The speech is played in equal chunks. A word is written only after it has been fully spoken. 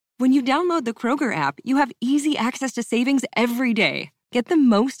When you download the Kroger app, you have easy access to savings every day. Get the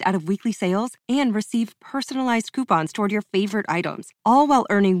most out of weekly sales and receive personalized coupons toward your favorite items, all while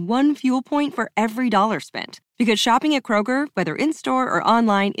earning 1 fuel point for every $1 spent. Because shopping at Kroger, whether in-store or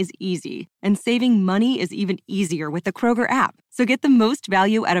online, is easy. And saving money is even easier with the Kroger app. So get the most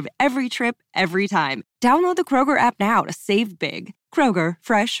value out of every trip, every time. Download the Kroger app now to save big. Kroger,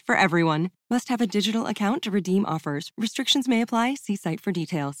 fresh for everyone. Must have a digital account to redeem offers. Restrictions may apply. See site for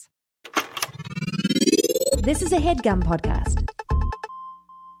details. This is a HeadGum podcast.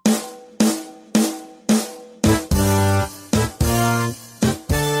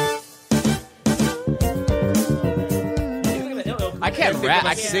 I can't rap.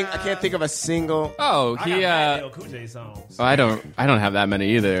 I can't think of a single. Oh, he. songs. I don't have that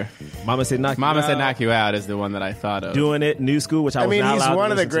many either. Mama Said Knock You Out is the one that I thought of. Doing It, New School, which I was not he's allowed one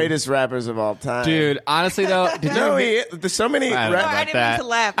to of the listen to. greatest rappers of all time. Dude, honestly though, did No, you? there's so many. I don't know rap- about I didn't that. mean to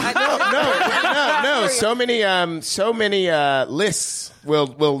laugh. no. So many lists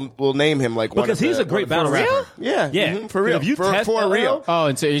will name him like one. Because of he's the, a great one of the battle first. rapper. Yeah, Yeah. for real. If you for test real. LL, Oh,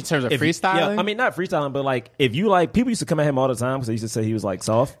 and so in terms of freestyling, Yeah, I mean, not freestyling, but like, if you like, people used to come at him all the time because they used to say he was like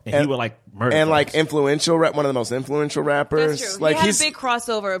soft, and he would like murder. And like folks. influential rap, one of the most influential rappers. That's true. Like he had a big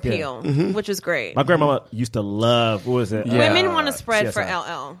crossover appeal, which was great. my grandmama used to love, what was it? Yeah. Women want to spread CSI. for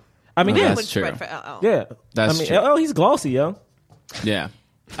LL. I mean, Oh, yeah, Women that's true. spread for LL. yeah. That's I mean, true. oh, he's glossy, yo. yeah.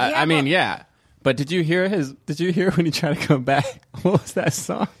 Yeah, I mean, but- yeah. But did you hear when he tried to come back? What was that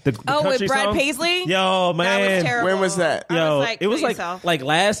song? The Oh, with country Brad song? Yo, Yo, that man. was terrible. When was that? I Yo, was like, it was kill like yourself.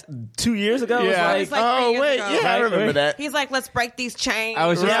 last 2 years ago. Yeah. It was It's like, like 3 Oh years wait, ago. yeah, I remember Right. that. He's like, let's break these chains. I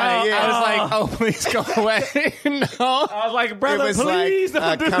was just Yeah, like, yeah. I was like, oh, please go away. No. I was like, brother, It was please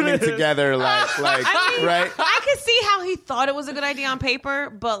like don't do coming this. together, like I mean, right. I could see how he thought it was a good idea on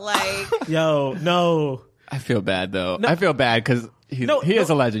paper, but like, Yo, no. I feel bad though. I feel bad because he is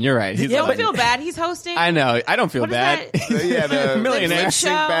a legend. You're right. He's Yeah, a don't but- legend. feel bad. He's hosting. I know. I don't feel What is bad. that? Yeah, the Millionaire. lip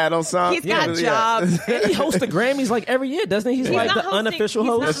sync Show. battle song. He's got Yeah. jobs. And he hosts the Grammys like every year, doesn't he? He's He's like not the hosting, unofficial he's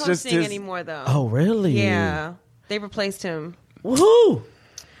host. not It's just hosting his- anymore, though. Oh, really? Yeah, they replaced him. Woohoo!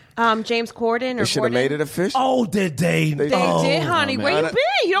 James Corden or They should have Corden. made it official. Oh, did they? They They oh, did, honey. man. Where you been?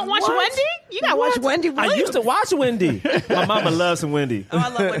 You don't watch What? Wendy? You gotta watch Wendy I Williams. used to watch Wendy. My mama loves some Wendy. Oh, I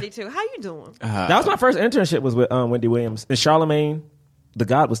love Wendy too. How you doing? That was my first internship was with Wendy Williams. And Charlemagne, the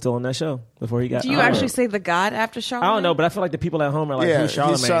God, was still on that show before he got. Do you actually say the God after Charlamagne? I don't know, but I feel like the people at home are like, Yeah, who's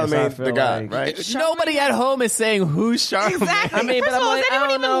Charlemagne? he's Charlemagne So I feel the God, like- right? Nobody at home is saying who's Charlamagne. Exactly. I mean, First but of I'm all, like, is I anyone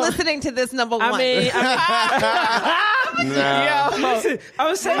don't even know. listening to this number one? I mean, No. I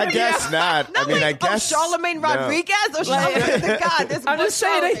was saying, I guess not. No, I mean, I guess Charlamagne no. Rodriguez or Charlamagne the God. This I'm just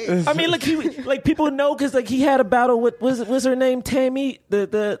saying. I mean, look, like people know because like he had a battle with what's her name, Tammy, the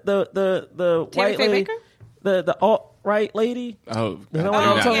Tammy white Faye lady, Baker? the alt right lady. Oh, You know I what I'm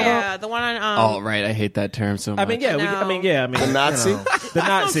forgot. talking yeah, the one on. Oh, right. I hate that term so much. I mean, yeah, No. The Nazi? you know, the Don't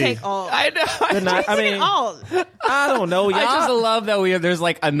Nazi. take all. I know. I mean, all. I don't know, y'all. I just love that there's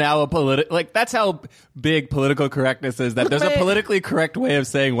like a political, like that's how big political correctness is, that there's a man. politically correct way of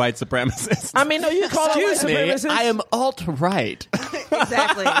saying white supremacist. I mean, no, you call it white Excuse me, supremacists. I am alt-right.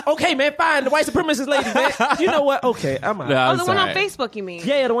 Exactly. Okay, man, fine. The white supremacist lady, man. You know what? Okay, I'm out. No, Oh, I'm the one on sorry. Facebook, you mean?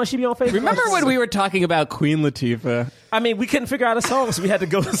 Yeah, the one she be on Facebook. Remember when we were talking about Queen Latifah? I mean, we couldn't figure out a song, so we had to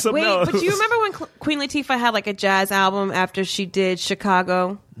go to something Wait, else. but you remember when Queen Latifah had like a jazz album after she did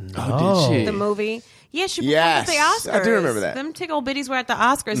Chicago, Oh, did she? the movie? Yeah, she performed Yes, at the Oscars. I do remember that. Them tickle bitties were at the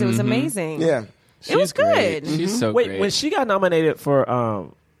Oscars. It was amazing. Yeah. It was She's great. good. She's so Wait, great. when she got nominated for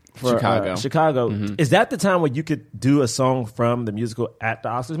Chicago, is that the time where you could do a song from the musical at the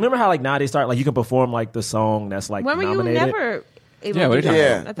Oscars? Remember how like now they start like you can perform like the song that's like When were you nominated? never able Yeah, what to do are you that?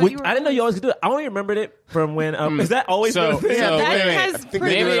 talking I, about? thought you were I didn't know you always could do it. I only remembered it from when. Is that always So- been a thing? so- That wait, wait. has I think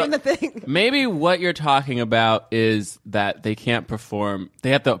pretty they much do been the thing. Maybe what you're talking about is that they can't perform.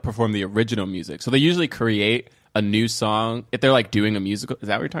 They have to perform the original music. So they usually create a new song if they're like doing a musical. Is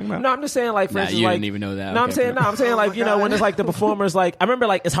that what you're talking about? No, I'm just saying like for Nah, instance, you like didn't even know that. No, I'm Okay, saying bro. I'm saying like you know when it's like the performers like I remember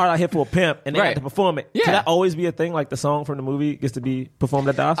like It's Hard Out Here for a Pimp and they Right. had to perform it. Yeah. Could that always be a thing like the song from the movie gets to be performed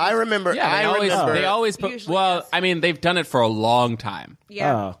at the Oscars? I remember. Yeah, I they remember. always put. Usually, Well, yes. I mean, they've done it for a long time.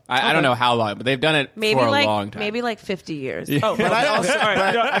 Yeah. Oh. I don't know how long, but they've done it Maybe for a like long time. maybe like 50 years. Oh, but I also all right,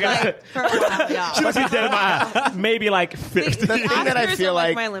 I got Like, for a while, yeah. she looks me dead in my eye. Maybe like 50. The thing that I Oscars feel are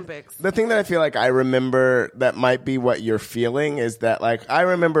like my Olympics. the thing that I feel like I remember that might be what you're feeling is that like I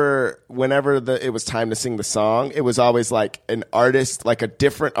remember whenever it was time to sing the song, it was always like an artist, like a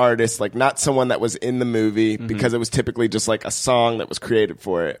different artist, like not someone that was in the movie because it was typically just like a song that was created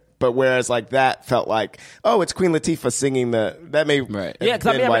for it. But whereas like that felt like, oh, it's Queen Latifah singing that may Right. Yeah,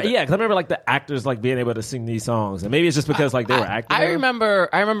 because I remember like the actors like being able to sing these songs, and maybe it's just because like they were acting. I remember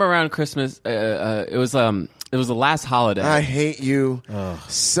around Christmas. It was the last holiday. I hate you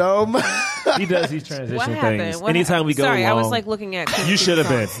so much. He does these transition What things. happened? Anytime we go Sorry, along, I was like looking at. you should have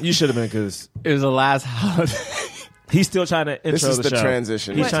been. You should have been because It was the last holiday. he's still trying to intro This is the the show.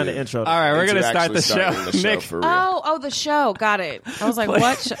 transition. He's trying to intro. All right, we're gonna Into start the actually show. starting the show Nick, for real. Oh, the show. Got it. I was like, what?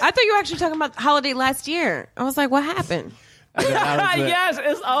 I thought you were actually talking about holiday last year. I was like, what happened? Yes,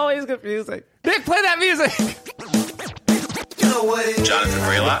 it's always confusing. Nick, play that music. Jonathan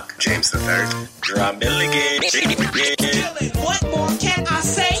Braylock, James III, Drum Milligan. What more can I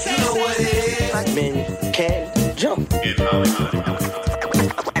say? You know what it is. Black men can't jump. In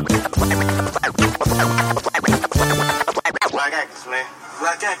Hollywood. Black actors, man.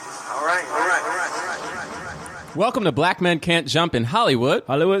 Black actors. All right. Welcome to Black Men Can't Jump in Hollywood.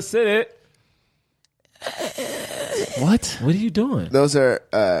 Hollywood City. What? What are you doing? Those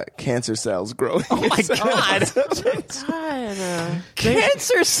are cancer cells growing. Oh my God.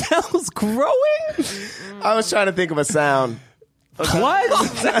 Cancer cells growing? I was trying to think of a sound.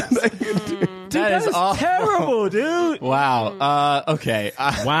 What? That is awful. terrible, dude. Wow. Okay.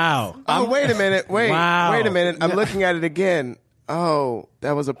 Wow. Oh, wait a minute. Wait a minute. I'm Yeah. looking at it again. Oh,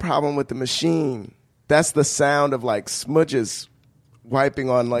 that was a problem with the machine. That's the sound of like smudges wiping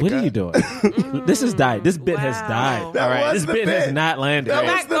on like What are you doing? This has died. This bit has died. That All right. was This the bit has bit. not landed. That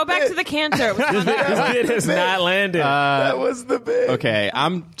was Go back to the cancer. This bit has not landed. That was the bit. Okay.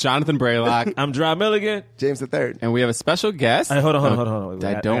 I'm Jonathan Braylock, I'm Dry Milligan. James III. and we have a special guest. Hey, hold on. I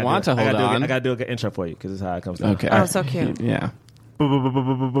don't want to hold on. I got to do a good intro for you because this is how it comes down. Okay. Oh, so cute. Yeah.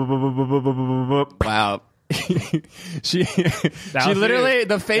 Wow. she was literally you.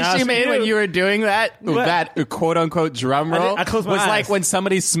 the face That she was made you. when you were doing that quote unquote drum roll I closed my was eyes. like when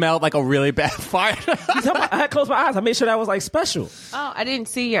somebody smelled like a really bad fart. I had closed my eyes. I made sure that was like special. Oh, I didn't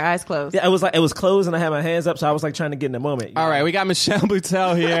see your eyes closed. Yeah, it was closed and I had my hands up, so I was like trying to get in the moment. All right, we got Michelle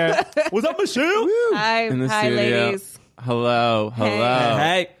Buteau here What's up, Michelle? Hi, in the hi, studio. ladies. Hello.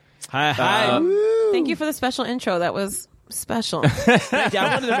 Hey. Hi. Thank you for the special intro. That was special. Thank you.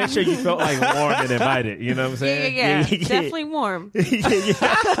 I wanted to make sure you felt like warm and invited. You know what I'm saying? Yeah. Definitely warm.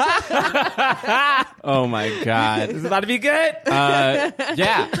 Oh my God. This is about to be good.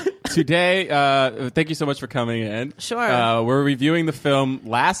 Yeah. Today, thank you so much for coming in. Sure. We're reviewing the film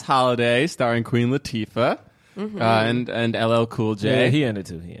Last Holiday, starring Queen Latifah and LL Cool J. Yeah, he in it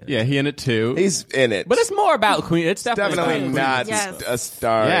too. He in it too. He's in it. But it's more about Queen. It's definitely about not Yes. a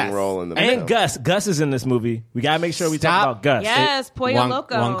starring Yes. role in the And film. Gus. Gus is in this movie. We gotta make sure we Stop. talk about Gus. Yes, Pollo Juan-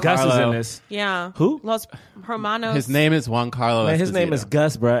 Loco. Juan Gus is Carlo. in this. Yeah. Who? Los Hermanos. His name is Juan Carlo. Man, his name is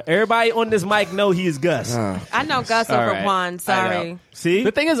Gus, bruh. Everybody on this mic know he is Gus. I know Gus All over right. Juan. Sorry. See?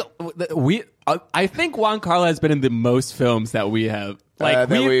 The thing is, I think Juan Carlo has been in the most films that we have. Like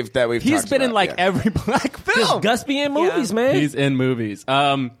that we've he's talked been in about, like yeah. every black film. Gus be in movies, man. He's in movies.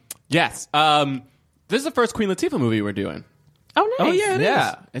 Yes. This is the first Queen Latifah movie we're doing. Oh, nice. Oh, yeah, it is.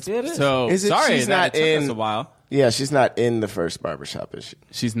 Yeah. It's Yeah, it is. so Is it- sorry she's that not it took in- us a while. Yeah, she's not in the first barbershop, is she?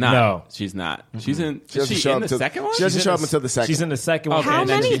 She's not. No. She's not. She's in. She doesn't Is she show in up the till- second one? She doesn't She's show in up the- until the second. She's in the second one. Okay, How and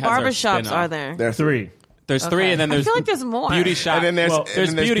then many she has her barbershops spin-off. are there? There are Three. There's three, and then I there's feel like there's more. Beauty Shop. And then there's, Well, and there's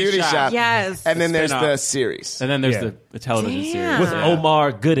then there's Beauty Beauty Shop. Shop. Yes. And then there's spin-off. the series. and then there's Yeah. the television Damn. series. With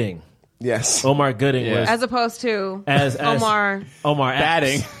Omar Gooding. Yes. Omar Gooding Yeah. was As opposed to as Omar. Omar Epps.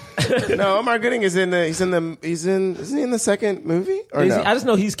 batting. No, Omar Gooding is isn't he in the second movie? Or Is he- no? I just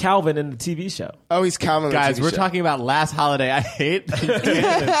know he's Calvin in the TV show. Oh, he's Calvin. in the Guys, TV we're show. talking about Last Holiday. I hate.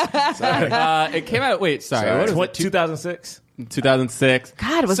 It came out. Wait, sorry. What was it? 2006. 2006.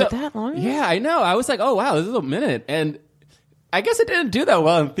 God, was it that long? Yeah, I know. I was like, oh wow, this is a minute, and I guess it didn't do that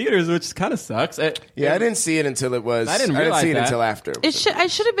well in theaters, which kind of sucks. Yeah, I didn't see it until it was. I didn't realize see it that. until after. It should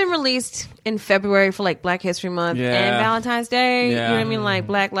have been released in February for like Black History Month Yeah. and Valentine's Day. Yeah. You know what I mean? Like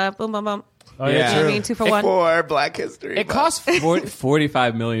Black Love, boom, boom, boom. Oh, Yeah. You know what I True. mean? 2 for 1. For Black History. It cost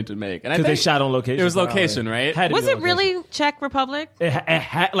 $45 million to make, and I Because they think shot on location. it was location, right? Had to Was be it on really Czech Republic? location. It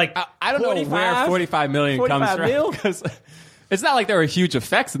had like I don't know where 45 million 45 comes mil? from, because it's not like there were huge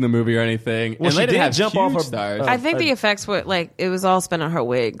effects in the movie or anything. Well, and she they didn't did have jump huge off her- stars. I think the effects were like, it was all spent on her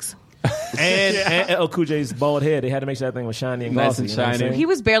wigs. and LL Cool J's bald head. They had to make sure that thing was shiny and Nice glossy. and you know what I'm shiny. saying? He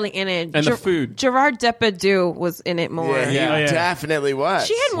was barely in it. And the food. Gerard Depardieu was in it more. Yeah, he Yeah. Oh, yeah. definitely was.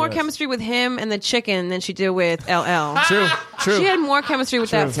 She had more chemistry with him and the chicken than she did with LL. True. She had more chemistry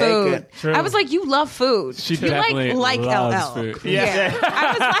with that food. I was like, you love food. She you definitely like loves LL. food. Yeah.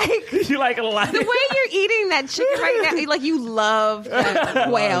 I was like, You like it a lot. the way you're eating that chicken right now, like you love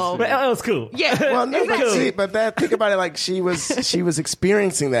that whale. But LL's cool. Yeah. Well, no, but think about it. Like she was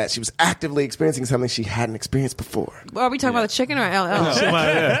experiencing that. She was actively experiencing something she hadn't experienced before. Well, are we talking about the chicken or LL?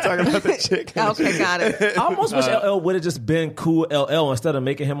 Talking about the chicken. Okay, got it. I almost wish LL would have just been cool LL instead of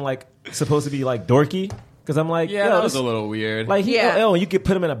making him like supposed to be like dorky. Because I'm like, yeah, that was a little weird. Like he LL, and you could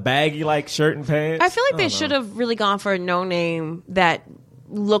put him in a baggy like shirt and pants. I feel like they should have really gone for a no name that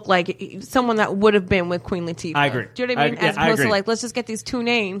looked like someone that would have been with Queen Latifah. I agree. Do you know what I mean? I As opposed agree. to like, let's just get these two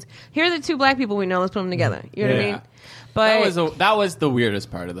names. Here are the two black people we know. Let's put them together. You know what I mean? But that was the weirdest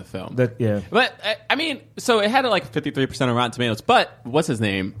part of the film. But I mean, so it had like 53% on Rotten Tomatoes. But what's his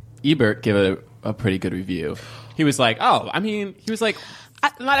name? Ebert gave it a pretty good review. He was like,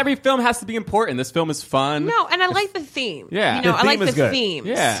 not every film has to be important. This film is fun. No, and I like the theme. Yeah. You know, I like the good. themes.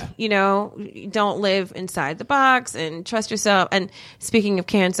 Yeah. You know, don't live inside the box and trust yourself. And speaking of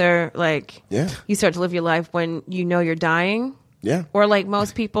cancer, like, you start to live your life when you know you're dying. Yeah. Or like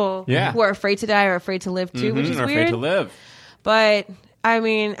most people who are afraid to die are afraid to live too, which is or weird. afraid to live. But, I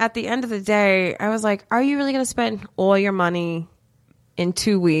mean, at the end of the day, I was like, are you really going to spend all your money in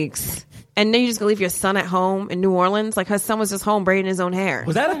 2 weeks? And then you just gonna leave your son at home in New Orleans? Like her son was just home braiding his own hair.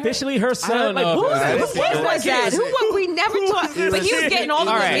 was that officially her son? I don't know Who was that? We never talked. But he was getting all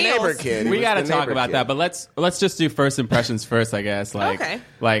the good Neighbor meals. kid. We got to talk about that, but let's just do first impressions first, I guess. Like, Okay.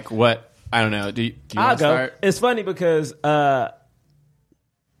 Like what? I don't know. Do you I'll want to go. start? It's funny because,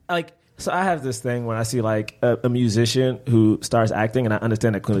 so I have this thing when I see like a musician who starts acting, and I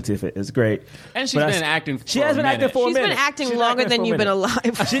understand that Queen Latifah is great, And she's been acting. For She has been acting for a She's minute. been acting She's longer acting than for a you've been minute.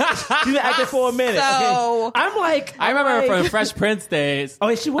 alive. She's been acting for a minute. So- okay? I'm like, I remember her like- from Fresh Prince days.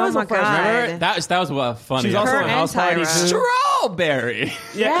 Oh, she was Oh my on Fresh. God. Remember? That was what funny. She's also Her on House and Party. Tyra. too. Strawberry.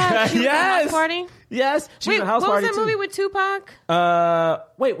 Yeah, She was in yes. House Party? Yes, she Wait, was in House what Party was that too. movie with Tupac?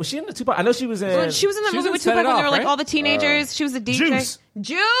 Wait, was she in the Tupac? I know she was in. Well, she was in that She was movie in with Set It Tupac when they Off, were like right? all the teenagers. She was the DJ.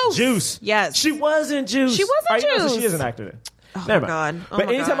 Juice. Juice. Yes. She was in Juice. She was in Right, so Juice. she is an actor then. Oh Never my God. mind. Oh But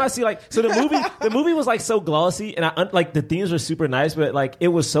my anytime God. I see like so the movie was like so glossy, and like the themes were super nice, but like it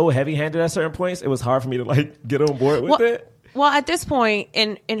was so heavy handed at certain points. It was hard for me to like get on board with it. Well, at this point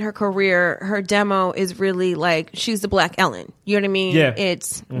in her career, her demo is really like she's the Black Ellen. You know what I mean? Yeah.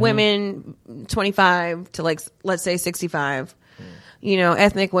 It's women 25 to like let's say 65. You know,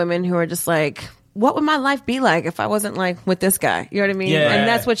 ethnic women who are just like, what would my life be like if I wasn't like with this guy? You know what I mean? Yeah. And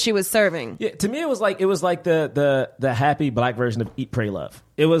that's what she was serving. Yeah, to me it was like the happy black version of Eat, Pray, Love.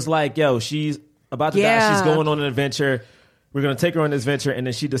 It was like, yo, she's about to die. She's going on an adventure. We're gonna take her on this adventure, and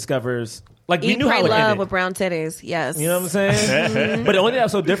then she discovers like we Eat, knew Pray, how it Love ended. with brown titties. Yes. You know what I'm saying? But the only thing that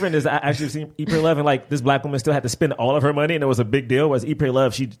was so different is I actually seen Eat, Pray, Love, and like this black woman still had to spend all of her money, and it was a big deal. Whereas Eat, Pray,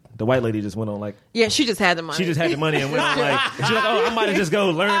 Love, the white lady just went on like Yeah, she just had the money. she just had the money and went on like she's like, oh, I might just go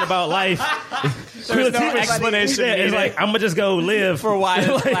learn about life. There's no explanation Yeah, it's needed. like I'm gonna just go live For why this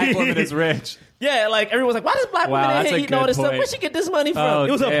Like- black woman is rich. Yeah, like everyone's like, why does black Wow, woman in that's here a eating all good this stuff? point. Where'd she get this money from? Oh,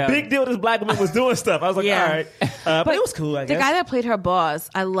 It was damn. a big deal. This black woman was doing stuff. I was like, Yeah. all right, but it was cool. I The guess. guy that played her boss,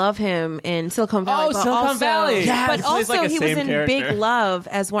 I love him in Silicon Valley. Oh, but Silicon also, Valley. Yes. But He plays also, like a he was same in character. Big Love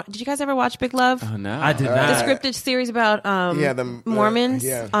as one. Did you guys ever watch Big Love? Oh no, I did not. The scripted series about the Mormons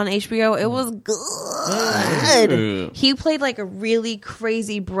yeah. on HBO. It was good. Ooh. He played like a really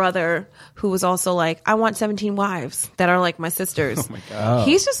crazy brother who was also like, I want 17 wives that are like my sisters. Oh my God.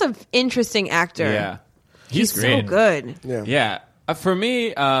 He's just an interesting actor. Yeah, He's great. so good. Yeah. For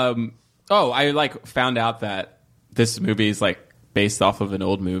me, I like found out that this movie is like based off of an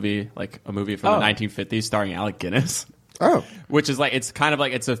old movie, like a movie from the 1950s starring Alec Guinness. Oh. Which is like, it's kind of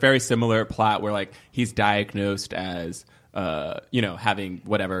like, it's a very similar plot where like he's diagnosed as, having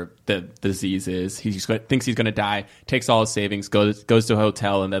whatever the disease is. He thinks he's going to die, takes all his savings, goes to a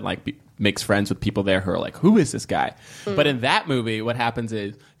hotel, and then like makes friends with people there who are like, who is this guy? But in that movie, what happens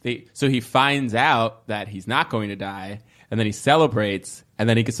is so he finds out that he's not going to die, and then he celebrates, and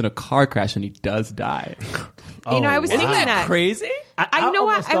then he gets in a car crash and he does die. You know, I was thinking Isn't that that. crazy? I know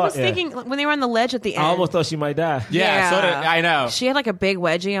what almost I was thought, yeah. thinking when they were on the ledge at the end. I almost thought she might die. Yeah, so did, I know. She had like a big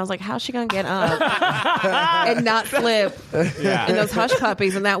wedgie. I was like, how's she gonna get up and not flip? Yeah. And those hush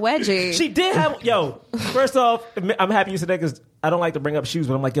puppies and that wedgie. She did have, first off, I'm happy you said that because I don't like to bring up shoes,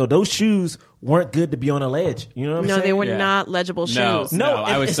 but I'm like, those shoes weren't good to be on a ledge. You know what I'm saying? No, they were Yeah. not legible shoes. No,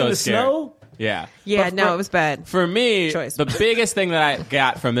 I was it's so in the scared. snow. Yeah. Yeah, But no, for- it was bad. For me, Choice. the biggest thing that I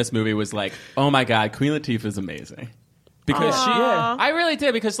got from this movie was like, oh my God, Queen Latifah is amazing. Because I really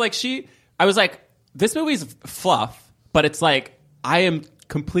did, because like I was like, this movie's fluff, but it's like, I am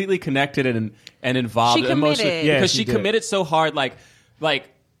completely connected and involved She committed. emotionally Yeah, because she she did. committed so hard. Like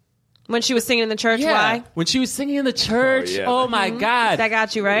When she was singing in the church, yeah, why? when she was singing in the church. Oh, yeah. Oh my god, That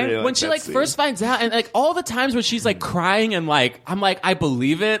got you, right? Really? when she that like scene. first finds out, and like all the times when she's like crying and like I'm like I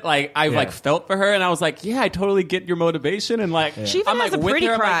believe it, like I like felt for her, and I was like, yeah, I totally get your motivation, and like She even I'm has like a with pretty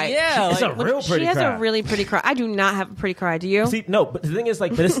her, I'm like, cry. yeah, It's like, a real pretty She has cry. a really pretty cry. I do not have a pretty cry. Do you? See, no, but the thing is,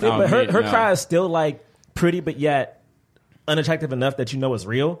 like, but it's still, Oh, but her no. cry is still like pretty, but yet unattractive enough that you know it's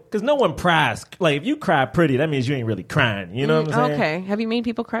real. Because no one cries. Like, if you cry pretty, that means you ain't really crying. You know what I'm saying? Okay. Have you made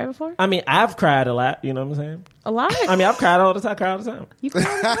people cry before? I mean, I've cried a lot. You know what I'm saying? A lot. I mean, I've cried all the time. Cry all the time. You cry?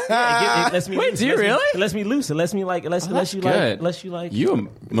 Yeah, it lets me Wait, loose. do you It lets me- really? It lets me loose. It lets me like. It lets that's you good. like. It lets you like. you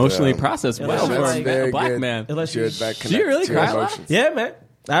emotionally Yeah. process Yeah, well that's for very a black good. man. Unless you. Good back Do you really connect to cry a lot? emotions. Yeah, man.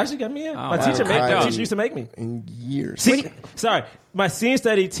 I actually got me in. My wow. teacher Cried my teacher used to make me. in years. Sorry, my scene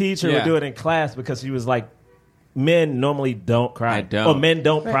study teacher Yeah. would do it in class because she was like, men normally don't cry. I don't. Or men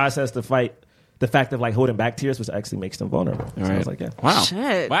don't process the fact of like holding back tears, which actually makes them vulnerable. So I Right. was like, yeah. Wow.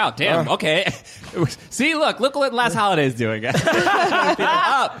 Shit. Wow, damn. Okay. See, look what Last Holiday's doing.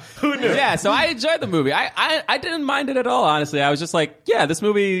 Up. Who knew? Yeah, so I enjoyed the movie. I didn't mind it at all, honestly. I was just like, yeah, this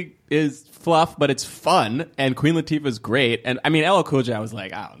movie is fluff, but it's fun, and Queen Latifah's great. And I mean, LL Cool J, I was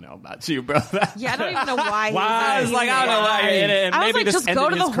like, I don't know about you, bro. Yeah, I don't even know why. he I was like, I don't know why you're in it. And I was maybe like, just go to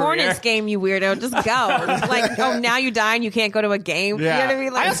ended the his career. Hornets game, you weirdo. Just go. Like, oh, now you die and you can't go to a game. Yeah. You know what I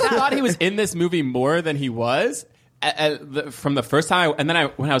mean? Like, I also thought he was in this movie more than he was. From the first time, when I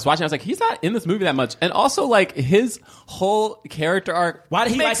was watching, I was like, he's not in this movie that much. And also, like, his whole character arc. Why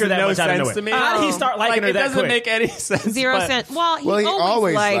did he like makes her that no much out of sense nowhere? to me. How did he start liking like, her it that doesn't quick? make any sense. Zero but cent. Well, he Well, he always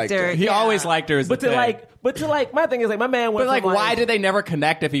always liked liked her. her. He Yeah. always liked her. Is But the to thing. like, my thing is like, my man went But like, from, why did they never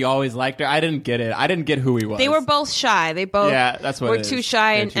connect if he always liked her? I didn't get it. I didn't get who he was. They were both shy. They both Yeah, that's what were it is. too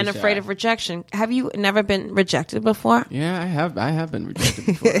shy They're and, too and afraid shy. of rejection. Have you never been rejected before? Yeah, I have been rejected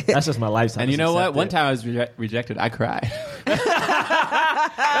before. That's just my lifestyle. And you Just know what? accept One it. time I was rejected. I cried.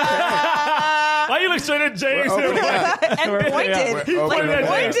 Why you look straight at James? And pointed. We're Like, open.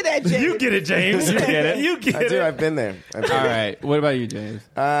 pointed at James. You get it, James. You get it. You get I do. it. I've been there. I've been All there. right. What about you, James?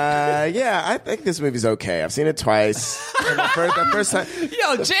 Yeah, I think this movie's okay. I've seen it twice. And the first time.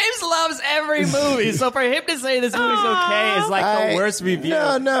 Yo, James loves every movie, so for him to say this movie's okay is like the worst review.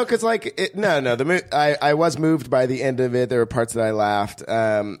 No, because like I was moved by the end of it. There were parts that I laughed.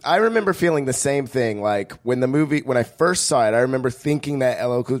 I remember feeling the same thing. Like when I first saw it, I remember thinking that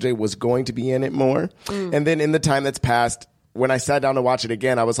LL Cool J was going to be in it more, and then in the time that's passed. When I sat down to watch it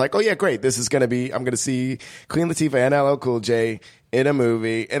again, I was like, oh yeah, great. I'm going to see Queen Latifah and LL Cool J in a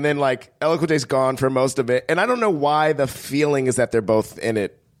movie. And then like LL Cool J's gone for most of it. And I don't know why the feeling is that they're both in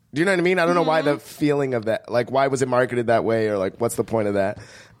it. Do you know what I mean? I don't know why the feeling of that, like why was it marketed that way or like what's the point of that?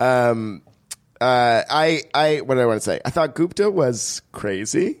 What did I want to say? I thought Gupta was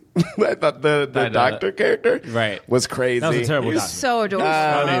crazy. I thought the doctor character was crazy. That was a terrible doctor. So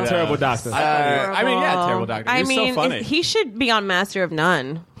adorable. Terrible doctor. I mean, yeah, terrible doctor. I He was mean, so funny. he should be on Master of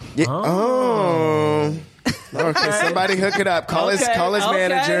None. Yeah. Oh. Okay, somebody hook it up. Call his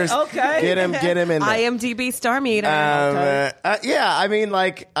managers. okay. Get him in there. IMDb star meter. Yeah, I mean,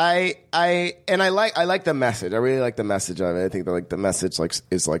 like I like the message. I really like the message of it. I think that like the message like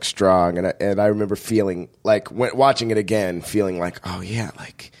is like strong, and I remember feeling like watching it again, feeling like, oh yeah,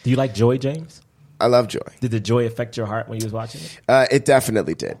 like. Do you like Joy, James? I love Joy. Did the joy affect your heart when you was watching it? It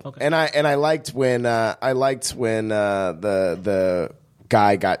definitely did. Okay. And I liked when the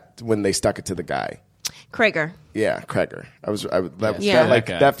guy when they stuck it to the guy. Krager. Yeah, Kreger. Yeah.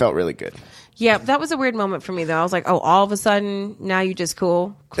 That felt really good. Yeah, that was a weird moment for me though. I was like, oh, all of a sudden now you just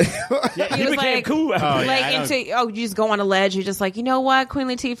cool. He was became like- cool. You just go on a ledge. You're just like, you know what, Queen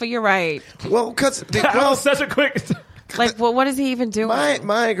Latifah, you're right. Well, because That was such a quick. Like, well, what is he even doing?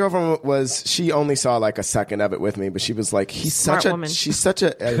 my girlfriend she only saw like a second of it with me, but she was like, she's such a she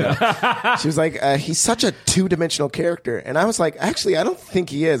was like, he's such a two-dimensional character, and I was like, actually, I don't think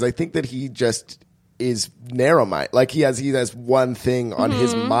he is. I think that he just is narrow mind. Like he has one thing on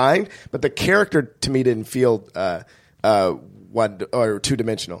his mind, but the character to me didn't feel one or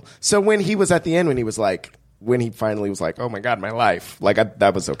two-dimensional. So when he was at the end, when he finally was like, oh my god, my life, like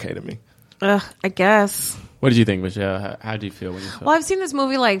that was okay to me. I guess. What did you think, Michelle? How did you feel when you saw it? Well, I've seen this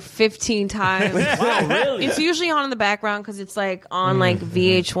movie like 15 times. Wow, really? It's usually on in the background because it's like on like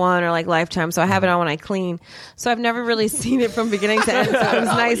VH1 or like Lifetime, so I have it on when I clean. So I've never really seen it from beginning to end. So it was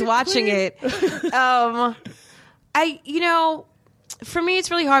nice watching it. For me, it's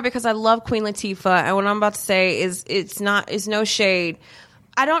really hard because I love Queen Latifah, and what I'm about to say is it's no shade.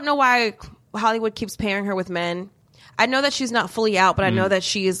 I don't know why Hollywood keeps pairing her with men. I know that she's not fully out, but I know that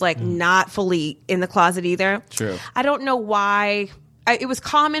she is like not fully in the closet either. True. I don't know why it was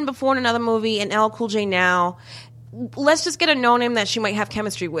common before in another movie, and LL Cool J now. Let's just get a no-name that she might have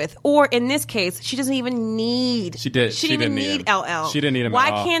chemistry with. Or in this case, she doesn't even need... She didn't even need LL. She didn't need him Why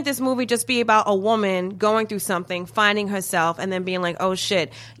at all. can't this movie just be about a woman going through something, finding herself, and then being like, oh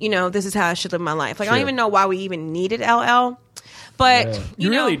shit, this is how I should live my life. Like, I don't even know why we even needed LL. But, You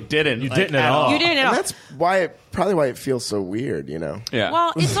really didn't. You didn't at all. You didn't at And all. that's probably why it feels so weird, Yeah.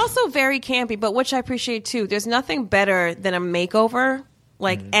 Well, it's also very campy, but which I appreciate too. There's nothing better than a makeover,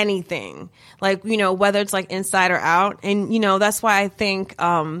 like anything. Like, whether it's like inside or out. And, that's why I think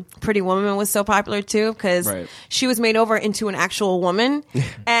Pretty Woman was so popular too, because she was made over into an actual woman.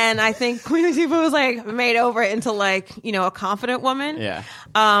 And I think Queen Latifah was like made over into like, a confident woman. Yeah.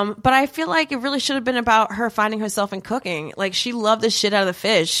 But I feel like it really should have been about her finding herself in cooking. Like, she loved the shit out of the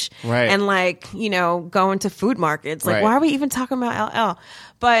fish. Right. And like, going to food markets. Like, Right. why are we even talking about LL?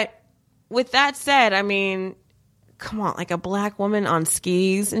 But with that said, I mean, come on, like a black woman on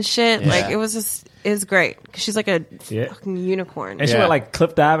skis and shit. Yeah. Like, it was great. 'Cause she's like a fucking unicorn. And she went like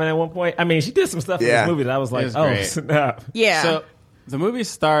cliff diving at one point. I mean, she did some stuff in this movie that I was like, was oh, great. snap. Yeah. So the movie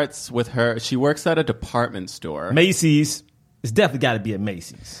starts with her. She works at a department store. Macy's. It's definitely got to be at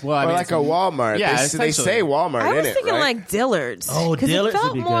Macy's. Well, I Or mean, like a Walmart. Yeah, they essentially. say Walmart I was in it, thinking right? like Dillard's. Oh, because it Dillard's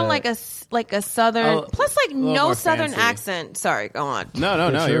felt would be more good. like a southern, Oh, plus like a little no more southern fancy. accent. Sorry, go on.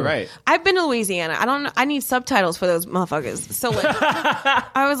 No, sure. you're right. I've been to Louisiana. I don't know. I need subtitles for those motherfuckers. So like,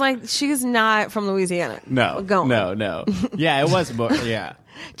 I was like, she's not from Louisiana. No, Go on. no. Yeah, it was more. Yeah.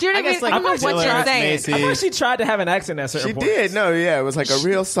 Do you know what I mean? I don't know what you're Dillard's, saying. Macy's. I thought she tried to have an accent at certain She points. did. No, yeah. It was like a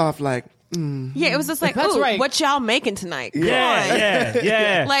real soft, like, Yeah, it was just like, That's ooh, right. what y'all making tonight? Come Yeah, on.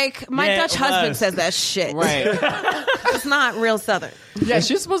 yeah. Like, my Yeah, Dutch it husband was. says that shit. Right. It's not real southern. Yeah,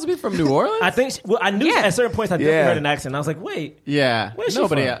 she's supposed to be from New Orleans. I think, I knew Yeah. at certain points I definitely Yeah. heard an accent. I was like, wait. Yeah, Where's she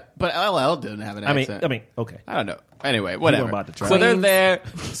nobody. from? But LL didn't have an I mean, accent. okay. I don't know. Anyway, whatever. about to try. So they're Queens. there.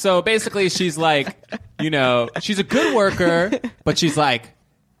 So basically, she's like, she's a good worker, but she's like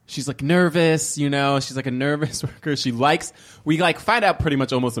nervous. She's like a nervous worker. We find out pretty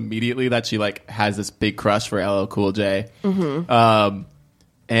much almost immediately that she like has this big crush for LL Cool J. Mm-hmm.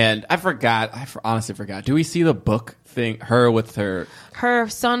 And I honestly forgot. Do we see the book thing? Her with her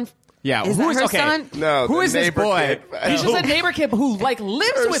Son. Yeah, Is who that her okay. son? No, Who the is this neighbor boy? kid. He's just a neighbor kid who like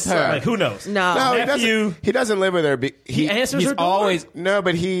lives with her. Like, who knows? No. No, Nephew. he doesn't live with her. He answers He's her door? always No,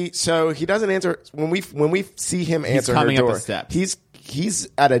 but he doesn't answer when we see him answer coming her up door. the steps. He's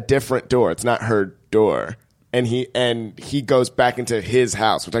at a different door. It's not her door. And he goes back into his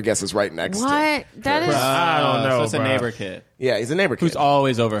house, which I guess is right next to. What? That is. I don't know, So it's a bro. neighbor kid Yeah, he's a neighbor kid. who's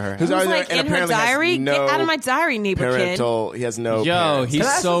always over her. Who's Who's always like there, and in her apparently has diary? no Get out of my diary, neighbor kid. parental. He has no. Yo, parents. he's Can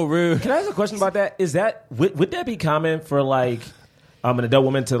I ask so rude. Can I ask a question about that? Is that would that be common for like an adult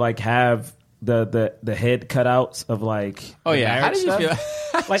woman to like have the head cutouts of like? Oh the yeah, how marriage did you stuff? feel?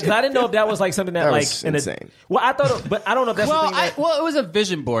 Like, 'cause I didn't know if that was like something that, That like was insane. Well, I thought, but I don't know if that's something that. Well, it was a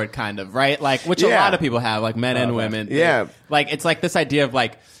vision board kind of, right? Like, which a Yeah. lot of people have, like men and Okay. women. Yeah. Like, it's like this idea of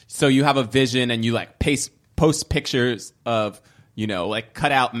like, so you have a vision and you like post pictures of, like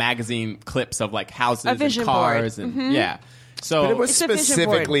cut out magazine clips of like houses A vision and cars board. and yeah. So But it was It's a vision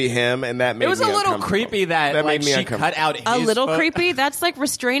specifically him, and that made it was me a little uncomfortable. creepy that made like me she uncomfortable. cut out his A little photo. creepy? That's like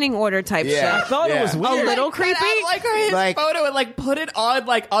restraining order type Yeah. I shit. thought it Yeah. was A weird. A little Cut creepy? out, like his Like- photo and like put it on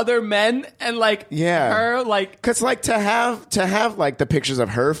like other men and like Yeah. her like Cause like to have like the pictures of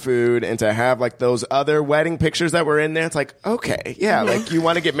her food and to have like those other wedding pictures that were in there, it's like, okay, yeah, like you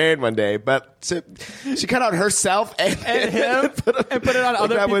want to get married one day, but she cut out herself and him and put it on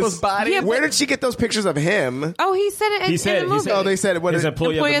other that people's bodies. Yeah, Where did she get those pictures of him? Oh, he said it in, He said- in the he movie. said- Oh, they said what His is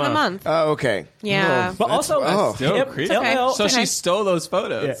employee Employee of the month. Oh, okay. Yeah. Oh, But that's- also, oh. Still creepy. okay. LL, So Okay. she stole those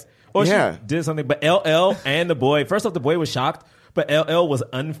photos. yeah. Or Yeah. she did something, but LL and the boy. First off, the boy was shocked, but LL was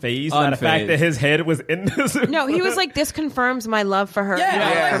unfazed by the fact Unfazed. that his head was in this. No, he was like, this confirms my love for her, Yeah.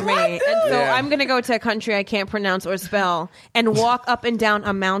 love Yeah. for me. What, And dude? so Yeah. I'm going to go to a country I can't pronounce or spell and walk up and down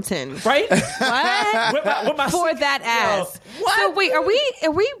a mountain. right? What? With my For that ass. So wait, are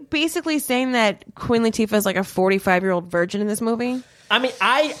we basically saying that Queen Latifah is like a 45-year-old virgin in this movie? I mean,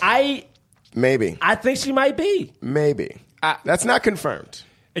 I Maybe. think she might be. Maybe. That's not confirmed.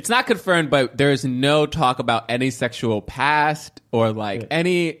 It's not confirmed, but there's no talk about any sexual past or like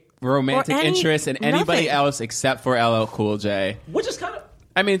any romantic Or any- interest in anybody nothing. else except for LL Cool J. Which is kind of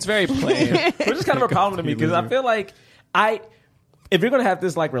I mean, it's very plain. which is kind of a problem to me because I feel like if you're gonna have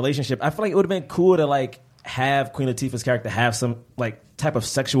this like relationship, I feel like it would have been cool to like have Queen Latifah's character have some like type of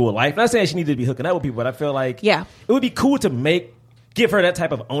sexual life. Not saying she needed to be hooking up with people, but I feel like Yeah. it would be cool to give her that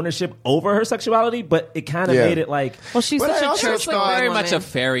type of ownership over her sexuality, but it kind of Yeah. made it like Well, she's But such I a also church It's like very woman. much a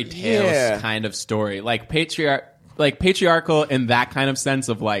fairy tale Yeah. kind of story. Like like patriarchal in that kind of sense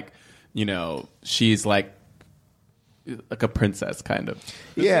of like, you know, she's like a princess kind of.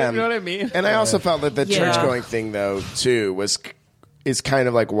 Yeah, You know what I mean? And I also felt that the church going thing though too is kind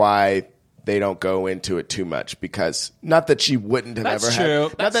of like why they don't go into it too much, because not that she wouldn't have That's ever true.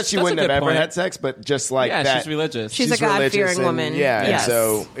 had, not that she wouldn't have a good ever point. had sex, but just like Yeah, that she's religious. She's a religious God-fearing and- woman. Yeah, Yes. and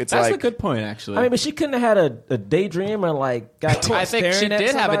so it's That's like a good point, actually. I mean, but she couldn't have had a daydream or like got caught I think she staring at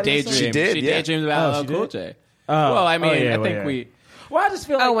did have a somebody or daydream. something? She did, She yeah. daydreamed about Oh, LL she Cool did? J. Oh. Well, I mean, Oh, yeah, I well, think yeah. we. Well, I just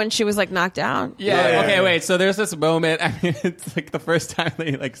feel like Oh, when she was like knocked out. Yeah. Okay. Wait. So there's this moment. I mean, it's like the first time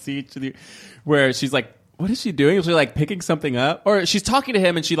they like see each other, where she's like, "What is she doing?" Is she like picking something up, or she's talking to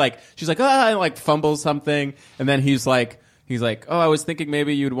him, and she's like, and like fumbles something, and then he's like, "Oh, I was thinking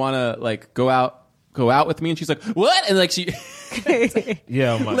maybe you'd want to like go out with me," and she's like, "What?" And like she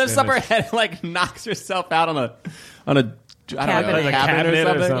yeah, oh my lifts up her goodness. head and like knocks herself out on a I don't know, Cabinet. like a cabinet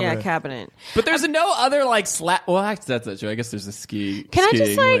or something. Yeah, cabinet. But there's no other like slap. Well, actually, that's not true. I guess there's a skiing Can I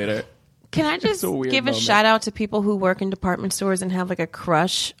just like? later. Can I just a weird give moment. a shout out to people who work in department stores and have like a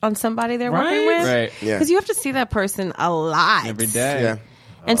crush on somebody they're working Right? with? Right. Yeah. Because you have to see that person a lot Every day. yeah.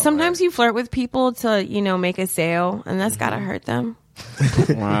 And sometimes you flirt with people to, you know, make a sale, and that's gotta hurt them.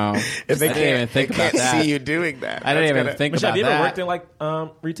 Wow. If they I didn't even can't, think they about can't that. see you doing that. I didn't That's even gonna- think Michelle, about have you ever that. worked in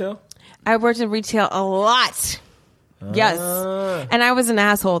like retail? I worked in retail a lot. Yes. And I was an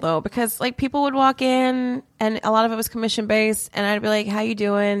asshole though, because like people would walk in and a lot of it was commission based, and I'd be like, "How you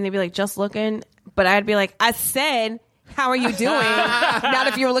doing?" And they'd be like, "Just looking." But I'd be like, "I said, how are you doing?" Not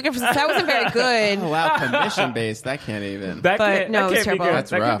if you were looking for. So I wasn't very good. Oh, wow, commission based. That can't even. That But can't, no, that it's can't be terrible. good.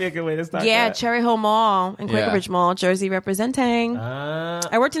 That's that rough. could be a good way to start. Yeah, that. Cherry Hill Mall and Quaker Yeah. Ridge Mall, Jersey representing.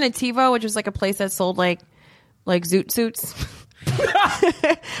 I worked in a TiVo, which was like a place that sold like zoot suits.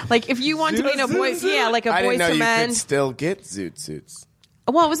 Like if you want to be in a boys, yeah, like a I boys didn't know to you men. could still get zoot suits.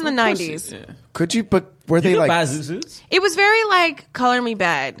 Well, it was in the 90s. Yeah. Could you? But were You they could like? buy zoot suits. It was very like Color Me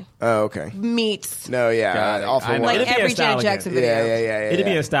Bad Oh, okay. meets No, yeah, Got it. awful I know. one. like It'd be a every style Janet Jackson again. video. Yeah. It'd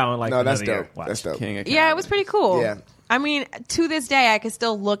be in style in like No, that's another year. dope. Watch. That's dope. King of Yeah, it was pretty cool. Yeah. I mean, to this day, I can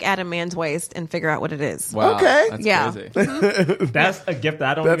still look at a man's waist and figure out what it is. Wow, Okay. That's Yeah. crazy. That's a gift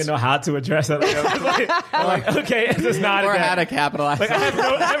that I don't That's- even know how to address. That. I'm like, okay, it's just not Or a how to capitalize. Like I have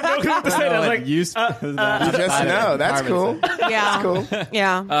no clue what to say. I was like, You just know. That's cool. Yeah. Cool.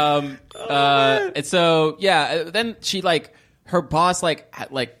 Yeah. And so then she like her boss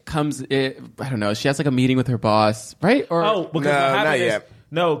like comes. I don't know. She has like a meeting with her boss, right? Or oh, because No, what happened not is, yet.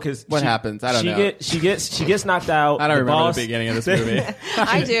 No, because What happens? I don't know. She gets knocked out. I don't The remember boss- the beginning of this movie.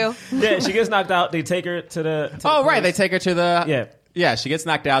 I do. Yeah, she gets knocked out. They take her to the. Oh, right. They take her to the. Yeah. Yeah, she gets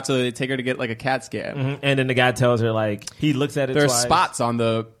knocked out, so they take her to get like a CAT scan. And then the guy tells her like he looks at it. There's twice. spots on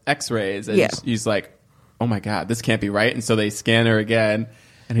the X-rays, and Yeah. he's like, "Oh my god, this can't be right." And so they scan her again,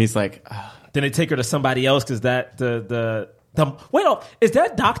 and he's like, Then they take her to somebody else because that the wait, no, is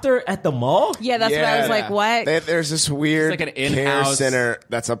that doctor at the mall? Yeah, that's what I was Yeah. like, what? There's this weird It's like an care in-house- center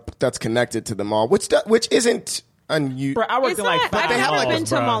that's connected to the mall, which isn't unusual. Bro, I worked It's in like not- 5 I've they have, never like- been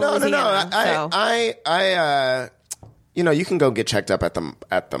to a mall. No. Louisiana, so. I you know, you can go get checked up at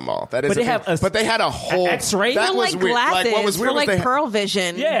the mall. That is, But they a have thing. a- But they had a whole X-ray? That For was like weird. glasses, Like, what was weird for was like they pearl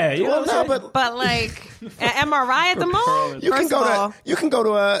vision. Yeah, you know Well, what I'm no, saying? But like an MRI at the mall. you can First of all,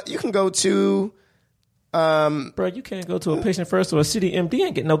 go to Bro, you can't go to a patient first or a city MD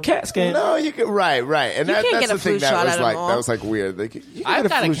and get no CAT scan. no, you can right, and You that, can't that's get the a flu thing that shot was at a like mall. that was like weird. Like, you can I've get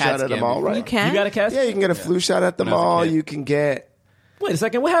got a a flu CAT shot at the scan mall, before. right? you can. You got a CAT Yeah, scan? you can get a flu shot at the When I was a mall. kid. You can get. Wait a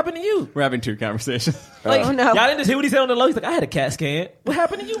second, what happened to you? "We're having two conversations." Like, Oh, no. y'all didn't just hear what he said on the low. He's like, I had a CAT scan. What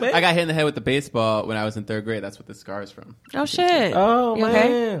happened to you, man? I got hit in the head with the baseball when I was in third grade. That's what the scar is from. Oh shit. Oh You man.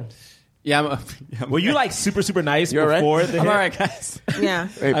 okay? Yeah, Were you like super nice You all right? before the I'm hit? all right, guys. Yeah.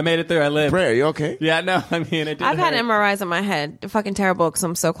 Hey, I made it through. I lived. Bray, are you okay? Yeah, no, I mean, it did. I've had MRIs on my head. They're fucking terrible because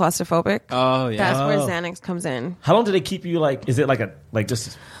I'm so claustrophobic. Oh yeah. That's where Oh. Xanax comes in. How long do they keep you like? Is it like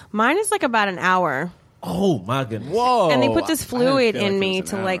just? Mine is like about an hour. Oh my goodness. Whoa. And they put this I didn't fluid feel like in it me was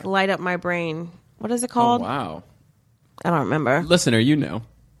to an like hour. light up my brain. What is it Oh, called? wow. I don't remember. Listener, you know.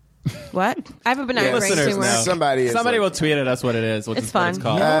 What? I haven't been at my brain listeners too know. much. Somebody Somebody like, will tweet at us what it is. What It's what fun. It's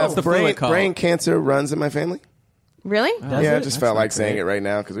called. Yeah. What's the fluid called? brain cancer runs in my family. Really? Yeah, I it? just felt not like saying great. it right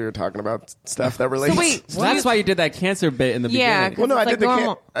now because we were talking about stuff that relates. So wait, So that's why you did that cancer bit in the Yeah, beginning. Well, no, It's I did like the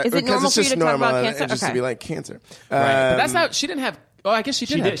normal. Is it because normal it's for you just to talk normal. about and cancer? It just to Okay. be like cancer. Right. But that's not. She didn't have. Oh, I guess she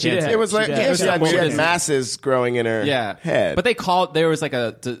did have did. She did cancer. have- It was like She yeah, did. she had Bullshit. masses growing in her Yeah. head. But they called. There was like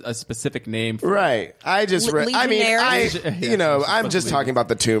a specific name for it. right. I just I mean Legionnaires? you know Yeah, I'm just supposed to be. talking about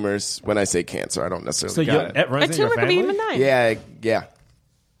the tumors when I say cancer. I don't necessarily. So got it. that runs A in your tumor could be family? even nice. Yeah.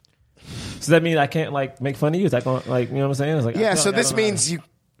 So that means I can't like make fun of you? Is that going like you know what I'm saying? It's like Yeah, I so don't this know. means you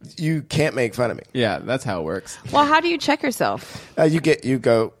you can't make fun of me. Yeah, that's how it works. Well, how do you check yourself? You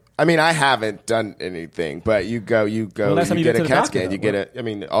go. I mean, I haven't done anything, but you go. Well, last time you you get went a to the CAT doctor, scan. You though. get I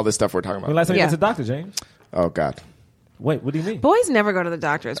mean, all this stuff we're talking about. When last time you Yeah. went to the doctor, James? Oh God, Wait, what do you mean? Boys never go to the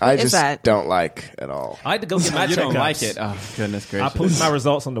doctors. What I is just that? don't like at all. I had to go get my You don't checkups. like it? Oh goodness I gracious! posted my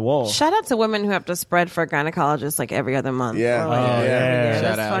results on the wall. Shout out to women who have to spread for a gynecologist like every other month. Yeah. Or, like, Oh, every yeah. year. Shout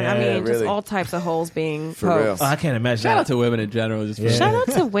That's out. fun. Yeah, I mean, just really. all types of holes being For real. poked. Oh, I can't imagine. Shout that. out to women in general. Just for Shout out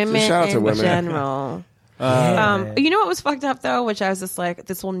to women Shout out to in women. general. Man. You know what was fucked up though, which I was just like,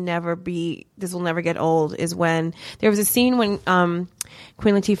 this will never get old, is when there was a scene when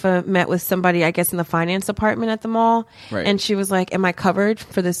Queen Latifah met with somebody, I guess in the finance department at the mall, Right. and she was like, am I covered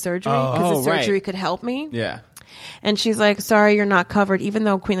for this surgery? Because Oh, the right. surgery could help me. Yeah. And she's like, sorry, you're not covered, even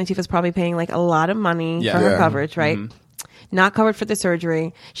though Queen Latifah's probably paying like a lot of money Yeah. for her Yeah. coverage, right? Not covered for the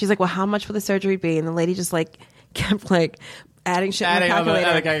surgery. She's like, well, how much will the surgery be? And the lady just like kept like adding shit in the Adding on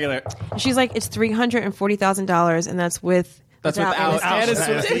calculator. the calculator. She's like, it's $340,000, and that's That's without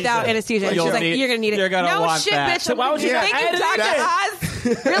anesthesia. Without anesthesia. And You'll she's like, need- you're gonna need it. you're gonna no want shit, that. bitch. So why would you thinking add it Dr.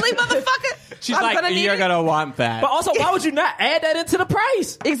 again? Oz? Really, motherfucker? She's I'm like, gonna need you're it. gonna want that. But also, why would you not add that into the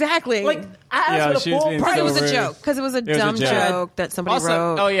price? Exactly. Like, I Yeah, asked for she the was full being because price. it was so a rude. joke. Because it was a was a dumb joke. joke that somebody also,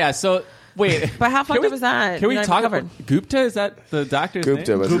 wrote. oh yeah. So wait, But how fucked Can we- up was that? Can we You're not talk covered. about Gupta? Is that the doctor's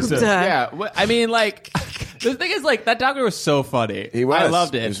Gupta name? was his Gupta. name. Yeah, I mean, like, the thing is, like, that doctor was so funny. He was. I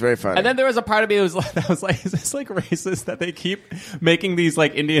loved it. He was very funny. And then there was a part of me that was like, is this like racist that they keep making these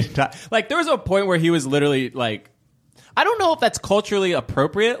like Indian like? There was a point where he was literally like, I don't know if that's culturally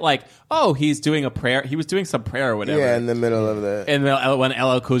appropriate. Like, oh, he's doing a prayer. He was doing some prayer or whatever. Yeah, in the middle of the. And when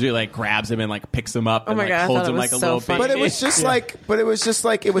LL Cool J like grabs him and like picks him up and my like God, I holds thought him it like a was so little funny. baby. But it was just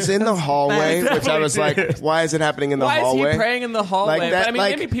like it was in the hallway, which I was like, why is it happening in the Why hallway? is he praying in the hallway? Like that, but I mean,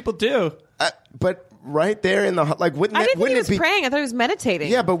 like- maybe people do. But right there in the like, wouldn't I it, didn't think wouldn't he was it be? praying. I thought he was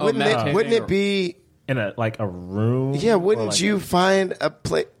meditating. Yeah, but wouldn't meditating it or- be? In a room. Yeah, Or wouldn't like you find a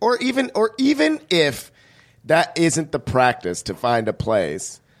place, or even if that isn't the practice to find a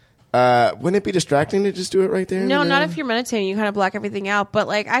place? Wouldn't it be distracting to just do it right there? in No, the not middle? if you're meditating. You kind of block everything out. But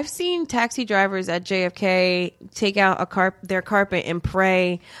like I've seen taxi drivers at JFK take out their carpet and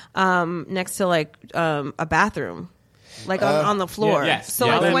pray next to like a bathroom, like on the floor. yeah, yes. So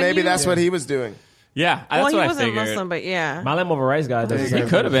Yeah. like Then when maybe you, that's what he was doing. Yeah, well, that's he what I wasn't figured. Muslim, but yeah, My Lamb Over Rice guy does the He same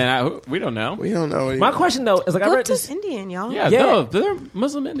could have thing. been. We don't know. We don't know. What he My question though is like I read Gupta's this. Indian, y'all. Yeah, Yeah. no, they're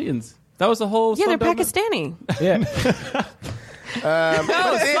Muslim Indians. That was the whole. Yeah, they're Slumdog Pakistani. Yeah.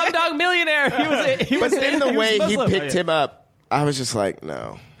 No, Slumdog Millionaire. He was But in the he was way he Muslim. picked him up, I was just like,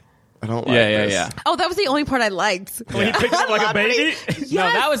 no, I don't like Yeah, this. yeah. Oh, that was the only part I liked. When he picked him up like a baby. No,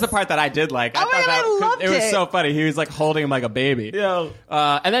 that was the part that I did like. Oh my God, I loved it was it. so funny. He was like holding him like a baby. Yo.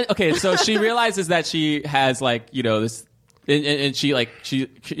 And then okay, so she realizes that she has like this, and she like she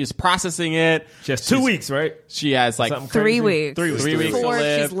is processing it. Just 2 weeks, right? She has like Something 3 crazy. weeks. 3 weeks. 3 weeks to Four,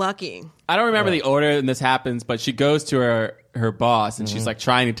 live. she's lucky. I don't remember the order and this happens, but she goes to her boss and she's like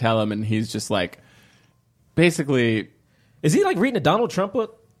trying to tell him, and he's just like, basically, Is he like reading a Donald Trump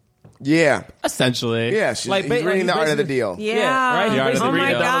book? Yeah, essentially, yeah. He's reading the art of the deal. Yeah. right? The art of the Oh my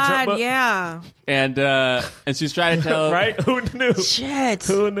deal. Donald Trump God. book. Yeah. And she's trying to tell him, Right? Who knew? Shit.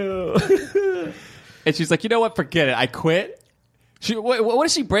 Who knew? and she's like, you know what? Forget it. I quit. What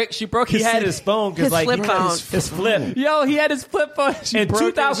did she break? She broke He his had his phone because His like flip phone. his flip. Yo, he had his flip phone. She In broke it,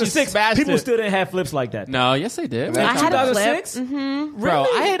 she 2006, smashed people it. still didn't have flips like that. No, yes, they did. I had a flip. 2006? Bro,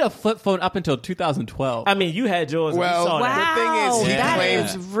 I had a flip phone up until 2012. I mean, you had yours. Well, we saw that. The thing is, he that claimed-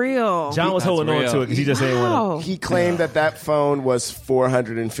 is real. John was That's holding on real. to it because he just ain't want Wow. He claimed that phone was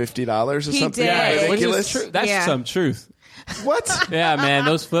 $450 or He something did. Which is ridiculous. true. That's Yeah. some truth. What? Yeah, man,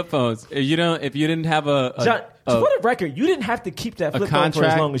 those flip phones. If you didn't have to. John, for the record, you didn't have to keep that flip phone for as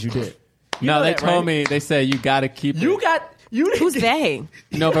contract? long as you did. You no, know they that, told right? me. They said you got to keep You it. got you. didn't Who's get- they?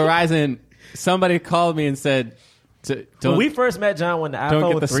 No, Verizon. Somebody called me and said, When "Don't." we first met John, when the Don't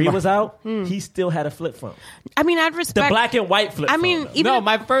get iPhone the 3 smart- was out, he still had a flip phone. I mean, I'd The respect. black and white flip I phone. mean, even no, if-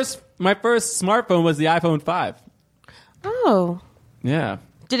 my first smartphone was the iPhone 5. Oh, Yeah.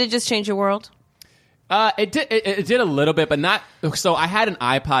 did it just change your world? It did. It did a little bit, but not. So I had an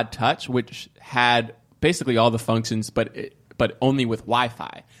iPod Touch, which had basically all the functions, but only with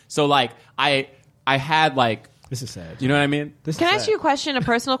Wi-Fi. So like I had like, this is sad. you know what I mean? This Can is I ask sad. you a question, a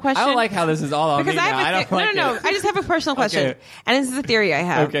personal question? I don't like how this is all on because me I now. have I a don't like no. it. I just have a personal question, Okay. and this is a theory I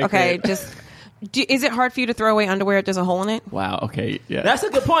have. Okay, Okay, great. just is it hard for you to throw away underwear if there's a hole in it? Wow. Okay. Yeah. That's a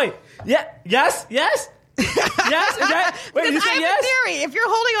good point. Yeah. Yes. Yes. Yes? Is that, wait, you Because I say have yes? a theory. If you're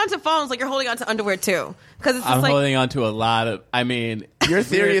holding on to phones, like you're holding on to underwear too. Because it's just I'm like holding on to a lot of. I mean, Your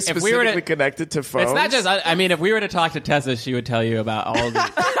theory is if we were specifically to, connected to phones. it's not just. I mean, if we were to talk to Tessa, she would tell you about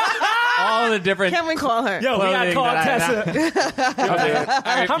all the different. can we call her? Yo, we gotta clothing call that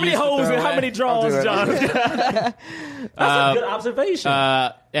Tessa. How many refuse to holes throw and how away. many draws, John? That's a good observation.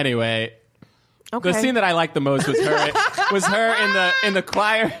 Anyway, Okay. the scene that I liked the most was her in the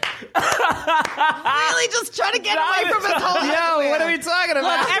choir. Really just trying to get away from his whole Yo, what are we talking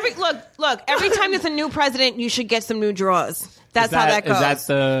about? Look, every time there's a new president, you should get some new drawers. That's how that goes. Is that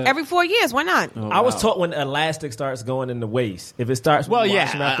the? Every 4 years, why not? I was taught when elastic starts going in the waist. If it starts, Well, washing yeah,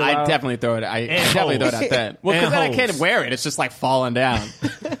 after a I while- definitely throw it. I And definitely throw it holes. out then. Well, And because then I can't holes. wear it. It's just like falling down.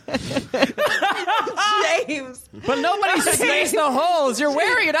 James. But nobody sees the holes. You're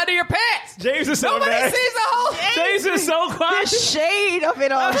wearing it under your pants. James is so Nobody mad. sees the holes. James is so The quiet. shade of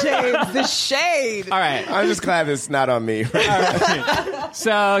it all, James. The shade. All right. I'm just glad it's not on me.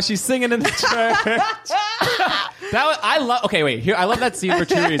 So she's singing in the church. I love. Okay, wait. Here, I love that scene for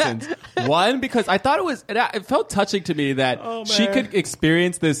two reasons. One, because I thought it felt touching to me that she could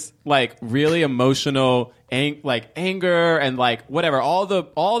experience this like really emotional, anger and like whatever, all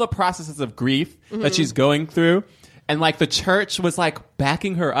the processes of grief that she's going through, and like the church was like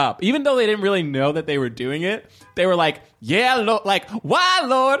backing her up, even though they didn't really know that they were doing it. They were like, "Yeah, Lord, like why,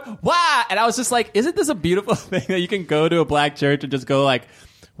 Lord, why?" And I was just like, "Isn't this a beautiful thing that you can go to a black church and just go like."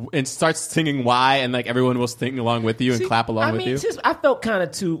 And start singing "Why" and like everyone will sing along with you and clap along with you. I felt kind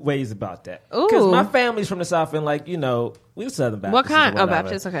of two ways about that. Because Ooh. my family's from the South and like, we're Southern Baptist. What kind? or Oh, whatever.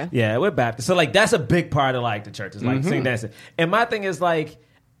 Baptist, okay. Yeah, we're Baptist. So like that's a big part of like the church is like singing, dancing. And my thing is like,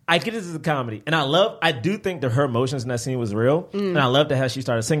 I get this as a comedy. And I do think that her emotions in that scene was real. And I loved how she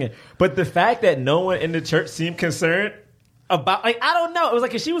started singing. But the fact that no one in the church seemed concerned about, like, I don't know. It was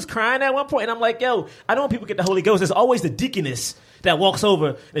like if she was crying at one point and I'm like, yo, I don't want people to get the Holy Ghost. There's always the deaconess that walks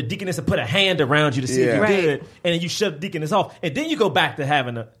over, the deaconess will put a hand around you to see if you're Right. good, and then you shove the deaconess off, and then you go back to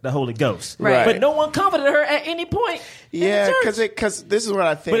having the Holy Ghost. Right. But no one comforted her at any point. Yeah, in the church. because this is what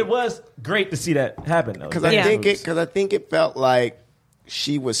I think. But it was great to see that happen, though. Because Yeah. I think it felt like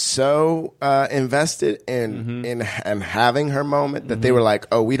she was so invested in having her moment that they were like,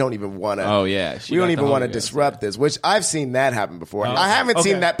 "Oh, we don't even want to. Oh, yeah. She we don't got the even want to Holy Ghost, disrupt this." Which I've seen that happen before. I haven't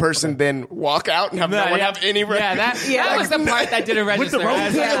Okay. seen that person then walk out and have no one have any. Yeah, that was the part that didn't register. the rope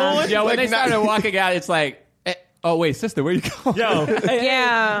As- thing on? Yeah, when Like, they not- started walking out, it's like, oh wait, sister, where you going? Yo, hey,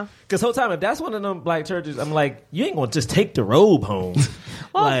 Yeah. Because whole time, if that's one of them black churches, I'm like, you ain't gonna just take the robe home.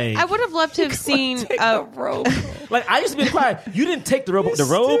 Well, like, I would have loved to have seen a robe. like I used to be quiet. You didn't take the robe. The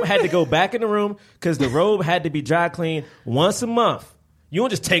robe had to go back in the room because the robe had to be dry cleaned once a month. You don't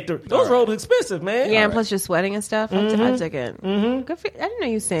just take those robes expensive, man. Yeah, and plus you're sweating and stuff. I took it. Good for, I didn't know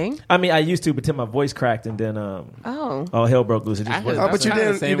you sing. I mean, I used to, but then my voice cracked, and then Oh. all hell broke loose. It just wasn't. but you kinda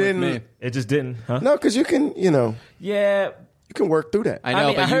didn't- the same you with didn't- me. It just didn't, huh? No, because you can, Yeah, you can work through that. I know, I mean,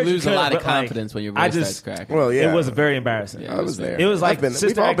 I but you heard you lose a could, lot of but, like, confidence when your I voice just- starts cracking. Well, yeah, it was very embarrassing. I was there. It was like I've been, Sister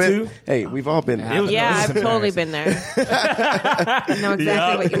we've all Act been. 2. Hey, we've all been there. It was- Yeah, it I've was totally been there. I know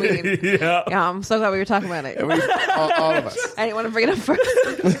exactly what you mean. Yeah. Yeah, I'm so glad we were talking about it. all of us. I didn't want to bring it up first.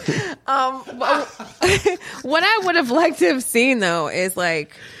 What I would have liked to have seen though is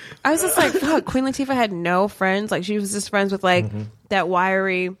like, I was just like, fuck, Queen Latifah had no friends. Like she was just friends with like that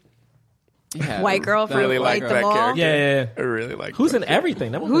wiry Yeah, white girl from Really like like the that mall. character. Yeah. I really like. Who's that in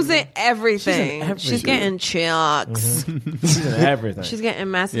everything? That Who's in She's everything? in everything. She's getting checks. She's in everything. She's getting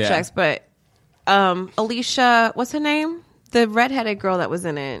massive Yeah. checks. But Alicia, what's her name? The redheaded girl that was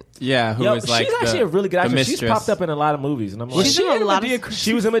in it. Yeah, who Yo, was like she's actually a really good the actress. She's mistress. popped up in a lot of movies, and I'm like, She's in a lot of.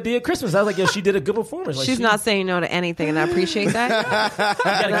 she was in Medea Christmas. I was like, yo, she did a good performance. Like, She's not saying no to anything, and I appreciate that.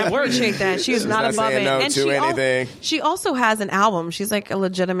 I appreciate that. She's not not above saying it. no And to anything. She also has an album. She's like a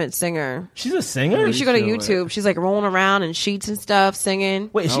legitimate singer. She's a singer. You should go to Sure. YouTube. She's like rolling around in sheets and stuff, singing.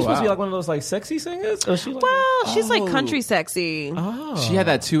 Wait, is she supposed to be wow. like one of those like sexy singers? Or is she like Well, she's like Oh. country sexy. She had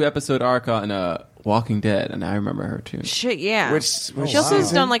that 2-episode arc on Walking Dead, and I remember her too. Shit, yeah. Which she also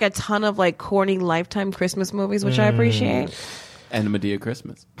has done like a ton of like corny Lifetime Christmas movies, which I appreciate. And Medea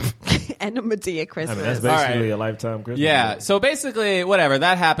Christmas. And a Medea Christmas. I mean, that's All basically right. a lifetime Christmas. Yeah, movie. so basically, whatever,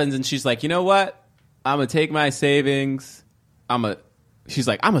 that happens, and she's like, you know what? I'm going to take my savings. She's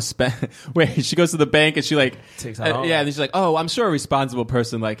like, I'm a spend. Wait, she goes to the bank, and she like, Takes out all yeah, that. and then she's like, oh, I'm sure a responsible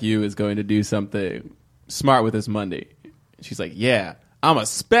person like you is going to do something smart with this money. She's like, yeah, I'm going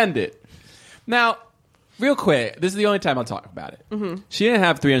to spend it. Now, real quick, this is the only time I'll talk about it. Mm-hmm. She didn't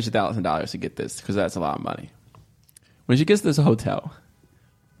have $300,000 to get this because that's a lot of money. When she gets this hotel,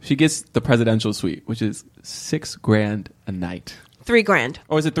 she gets the presidential suite, which is $6,000 a night. $3,000.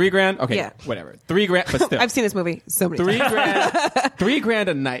 Or is it $3,000? Okay, Yeah. whatever. $3,000, but still. I've seen this movie so many times. $3,000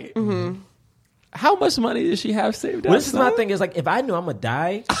 a night. Mm-hmm. How much money does she have saved up? Well, this is my thing. Is like, if I knew I'm gonna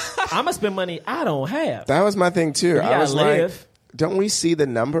die, I'm gonna spend money I don't have. That was my thing too. I was live. like, don't we see the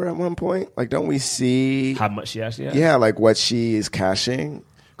number at one point? Like, don't we see How much she actually has? Yeah, like what she is cashing.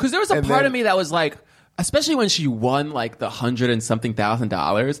 Because there was a part of me that was like, especially when she won like the $100 and something thousand,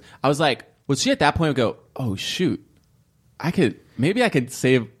 I was like, would she at that point go, oh shoot, maybe I could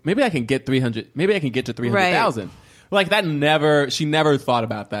save, maybe I can get 300, maybe I can get to 300,000. Right. Like that she never thought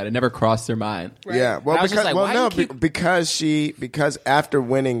about that. It never crossed her mind. Right. Yeah, well, because after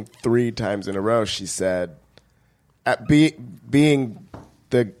winning 3 times in a row, she said, being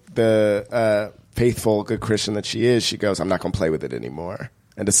the faithful, good Christian that she is, she goes, I'm not going to play with it anymore,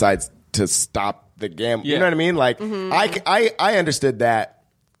 and decides to stop the gamble. Yeah. You know what I mean? Like, I understood that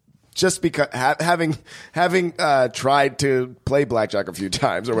just because having tried to play blackjack a few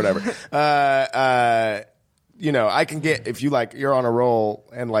times or whatever. You know, I can get, if you like, you're on a roll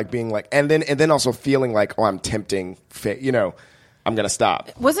and like being like, and then also feeling like, oh, I'm tempting fate. You know, I'm gonna stop.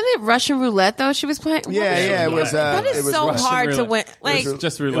 Wasn't it Russian roulette though? She was playing. Yeah, it was. That is so Russian hard roulette. to win. Like, it was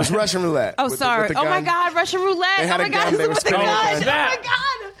just roulette. It was Russian roulette. Oh, sorry. With the Oh my gun. God, Russian roulette. They had oh my a God, gun. They were with the spinning gun. a gun. Oh my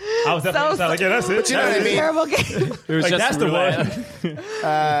God. I was definitely like, yeah, that's it. But you know what I mean? Terrible game. It was Like, just that's the roulette.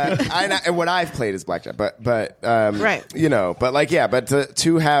 one. And what I've played is blackjack, but right. You know, but like but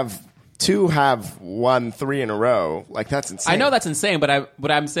to have won 3 in a row, like that's insane. I know that's insane,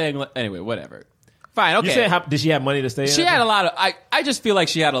 but I'm saying anyway, whatever. Fine, okay. You saying did she have money to stay in? She had a lot of. I just feel like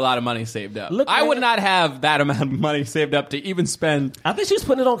she had a lot of money saved up. I would not have that amount of money saved up to even spend. I think she was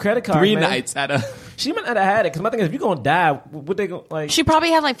putting it on credit card. 3 man. nights at a. She might not have had it because my thing is, if you're gonna die, would they go like? She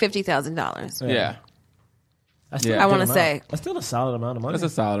probably had like $50,000. Yeah. That's still a I good want to amount. say. That's still a solid amount of money.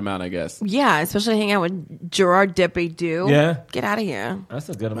 That's a solid amount, I guess. Yeah, especially hanging out with Gerard Depardieu. Yeah. Get out of here. That's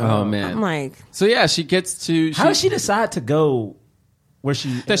a good amount. Oh man. I'm like, So yeah, she gets to. How did she decide to go where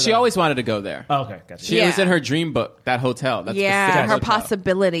she? That she always wanted to go there. Oh, okay, gotcha. She was in her dream book, that hotel. That yeah, specific her hotel.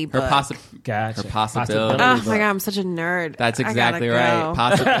 possibility book. Gotcha. Her possibility. Oh my God, I'm such a nerd. That's I gotta exactly go. right.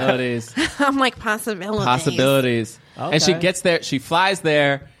 Possibilities. I'm like possibilities. Possibilities. Okay. And she gets there, she flies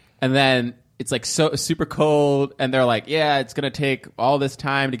there, and then it's like so super cold, and they're like, yeah, it's going to take all this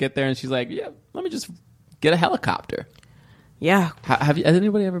time to get there. And she's like, yeah, let me just get a helicopter. Yeah. Has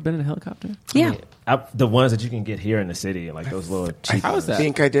anybody ever been in a helicopter? Yeah. The ones that you can get here in the city, like those little cheap How is I that?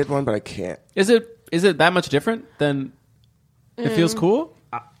 think I did one, but I can't. Is it that much different than it feels cool?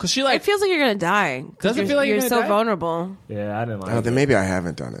 Because she like It feels like you're gonna die. Does it feel like you're you're so gonna die? vulnerable? Yeah, I didn't like Oh, it. then maybe I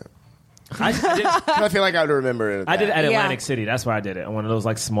haven't done it. I did, I feel like I would remember it. I did it at Yeah. Atlantic City. That's where I did it. On one of those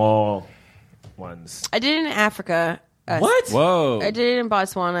like small ones. I did it in Africa. What? Whoa. I did it in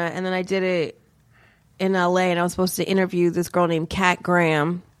Botswana, and then I did it in LA, and I was supposed to interview this girl named Kat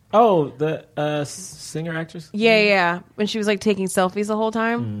Graham. Oh, the singer actress. Yeah. When she was like taking selfies the whole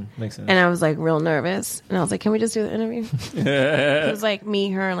time. Makes sense. And I was like real nervous. And I was like, can we just do the interview? It was like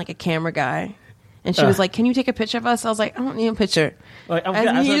me, her, and like a camera guy. And she was like, can you take a picture of us? I was like, I don't need a picture. Like,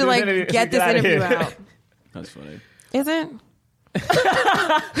 I need to like get this interview out. That's funny. Is it?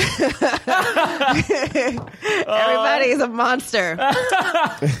 Everybody's a monster.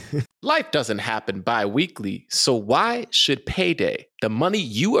 Life doesn't happen bi-weekly, so why should payday? The money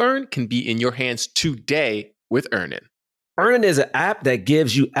you earn can be in your hands today with Earnin. Earnin is an app that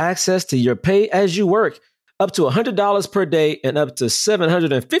gives you access to your pay as you work, up to $100 per day and up to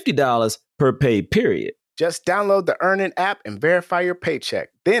 $750 per pay period. Just download the Earnin app and verify your paycheck.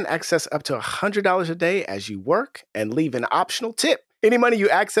 Then access up to $100 a day as you work and leave an optional tip. Any money you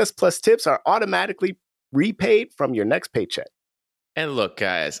access plus tips are automatically repaid from your next paycheck. And look,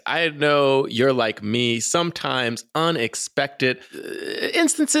 guys, I know you're like me. Sometimes unexpected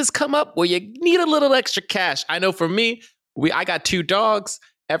instances come up where you need a little extra cash. I know for me, I got 2 dogs.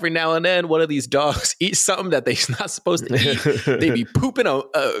 Every now and then, one of these dogs eats something that they're not supposed to eat. They be pooping on,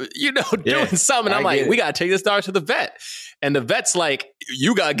 doing something. I'm like, we got to take this dog to the vet. And the vet's like,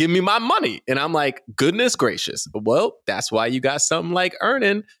 you got to give me my money. And I'm like, goodness gracious. Well, that's why you got something like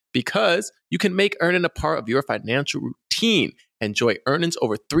Earnin, because you can make Earnin a part of your financial routine. Enjoy Earnin's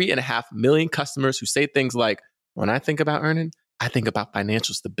over 3.5 million customers who say things like, when I think about Earnin, I think about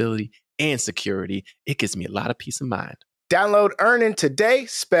financial stability and security. It gives me a lot of peace of mind. Download Earnin today,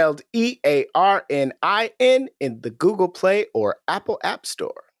 spelled EARNIN, in the Google Play or Apple App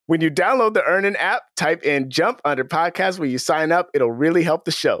Store. When you download the Earnin app, type in Jump Under Podcast when you sign up. It'll really help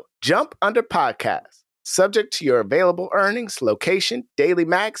the show. Jump Under Podcast. Subject to your available earnings, location, daily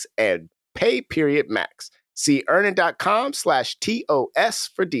max, and pay period max. See earnin.com/TOS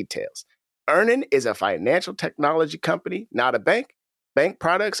for details. Earnin is a financial technology company, not a bank. Bank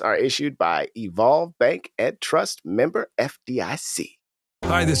products are issued by Evolve Bank and Trust, member FDIC.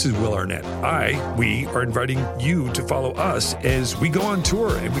 Hi, this is Will Arnett. We are inviting you to follow us as we go on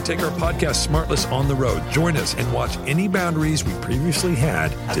tour and we take our podcast Smartless on the road. Join us and watch any boundaries we previously had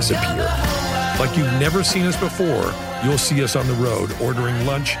disappear. Like you've never seen us before, you'll see us on the road, ordering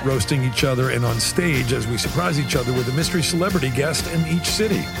lunch, roasting each other, and on stage as we surprise each other with a mystery celebrity guest in each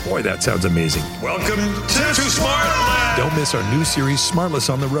city. Boy, that sounds amazing. Welcome to Smartland! Don't miss our new series,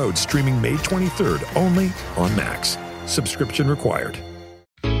 Smartless on the Road, streaming May 23rd, only on Max. Subscription required.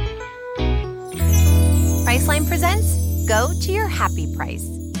 Priceline presents Go to Your Happy Price.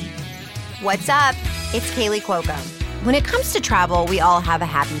 What's up? It's Kaylee Cuoco. When it comes to travel, we all have a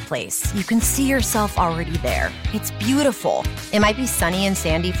happy place. You can see yourself already there. It's beautiful. It might be sunny and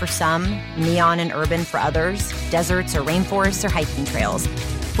sandy for some, neon and urban for others, deserts or rainforests or hiking trails.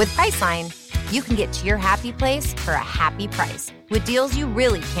 With Priceline, you can get to your happy place for a happy price with deals you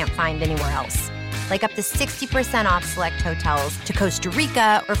really can't find anywhere else. Like up to 60% off select hotels to Costa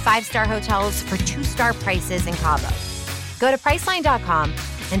Rica or 5-star hotels for 2-star prices in Cabo. Go to Priceline.com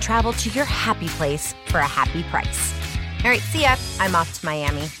and travel to your happy place for a happy price. All right, see ya. I'm off to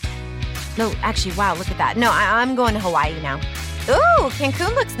Miami. No, actually, wow, look at that. No, I'm going to Hawaii now. Ooh,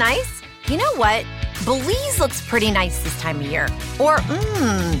 Cancun looks nice. You know what? Belize looks pretty nice this time of year. Or,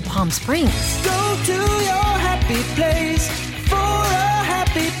 Palm Springs. Go to your happy place for a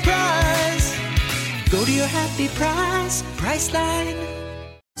happy price. Go to your happy price, Priceline.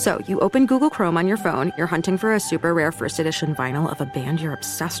 So you open Google Chrome on your phone, you're hunting for a super rare first edition vinyl of a band you're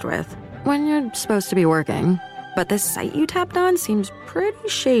obsessed with, when you're supposed to be working. But this site you tapped on seems pretty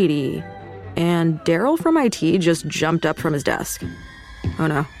shady. And Daryl from IT just jumped up from his desk. Oh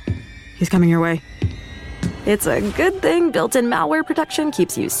no, he's coming your way. It's a good thing built-in malware protection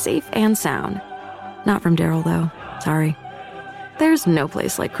keeps you safe and sound. Not from Daryl, though. Sorry. There's no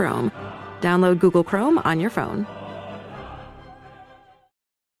place like Chrome. Download Google Chrome on your phone.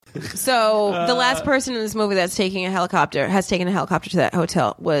 So the last person in this movie has taken a helicopter to that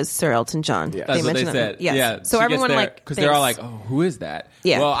hotel was Sir Elton John. Yeah. That's what they said. Yes. Yeah. So everyone because they're all like, "Oh, who is that?"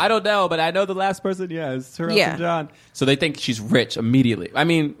 Yeah. Well, I don't know, but I know the last person. Yeah, is Sir Elton John. So they think she's rich immediately. I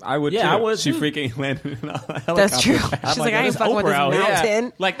mean, I would. Yeah, too. I would. She freaking landed in a helicopter. That's true. She's like, I ain't fucking with this mountain. Yeah.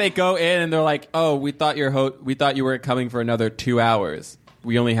 Like they go in and they're like, "Oh, we thought you were coming for another 2 hours.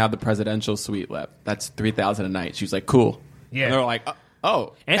 We only have the presidential suite left. That's $3,000 a night." She's like, "Cool." Yeah. And they're like,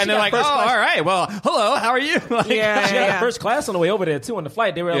 "Oh," And they're like, "Oh, all right. Well, hello. How are you?" Like, she had first class on the way over there too on the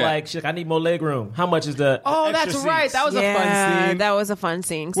flight. They were like, she's like, "I need more leg room. How much is the?" Oh, that's extra right. seats?" That was a fun scene. That was a fun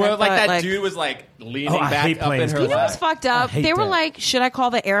scene. Where that dude was like leaning back up in her You know lap. what's fucked up? They were like, should I call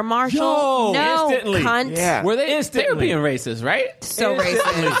the air marshal? Yo, no, instantly. cunt. Yeah. Were they being racist, right? So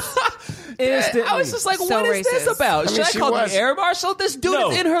racist. Instantly. I was just like, So what is this racist. about? Should I call the air marshal? This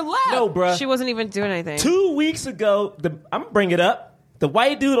dude is in her lap. No, bruh. She wasn't even doing anything. 2 weeks ago, I'm gonna bring it up. The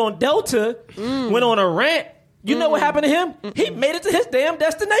white dude on Delta went on a rant. You know what happened to him? He made it to his damn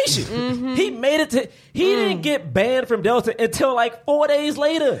destination. He made it to. He didn't get banned from Delta until like 4 days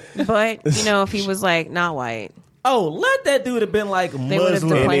later. But you know, if he was like not white, oh, let that dude have been like they would have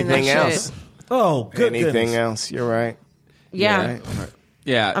Muslim. defined that Anything else? shit. Oh, good Anything goodness. else? You're right. Yeah,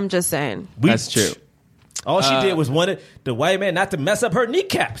 Yeah. I'm just saying. That's true. All she did was wanted the white man not to mess up her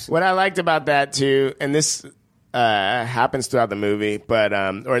kneecaps. What I liked about that too, and this happens throughout the movie, but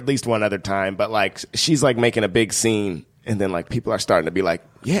or at least one other time, but like she's like making a big scene, and then like people are starting to be like,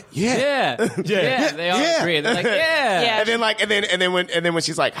 yeah. They all agree. They're like, yeah. And then when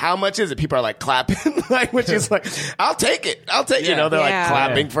she's like, how much is it? People are like clapping, like when she's like, I'll take it. You know, they're like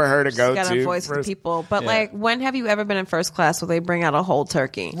clapping for her to go She's got to. a voice for people. But like, when have you ever been in first class where they bring out a whole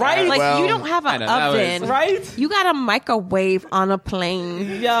turkey? Right? Like Well, you don't have an oven, right? You got a microwave on a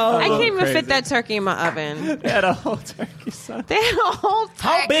plane. Yo, I can't even crazy. fit that turkey in my oven. They had a whole turkey, son. They had a whole turkey.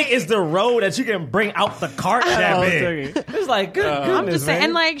 How big is the road that you can bring out the cart that whole big? turkey. It's like, good I'm goodness, just saying, man.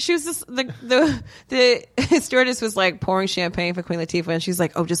 and like she was just the stewardess was like pouring champagne for Queen Latifah, and she's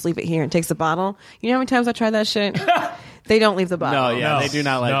like, "Oh, just leave it here," and takes a bottle. You know how many times I tried that shit? They don't leave the bottle. No, they do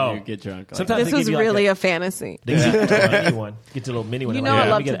not let No. you get drunk. Like Sometimes This they was give you really like a fancy. They give you a mini one. Get the little mini one. You I'm know like, I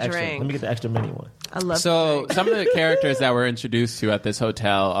let love me get to an extra. drink. Let me get the extra mini one. I love So some of the characters that we're introduced to at this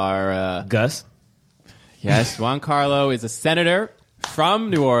hotel are Gus. yes, Juan Carlo is a senator from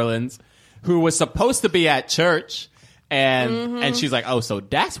New Orleans who was supposed to be at church, and she's like, "Oh, so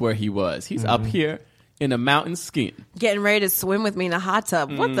that's where he was. He's up here in a mountain skiing." getting ready to swim with me in a hot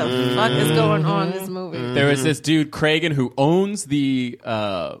tub. What the fuck is going on in this movie? There was this dude Cragen who owns the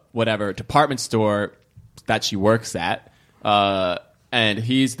department store that she works at, and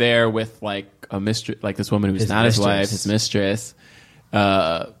he's there with like a mistress, like this woman who's not his wife, his mistress.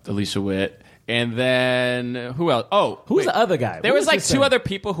 Alicia Witt. And then who else? Oh, who's the other guy? There was like two other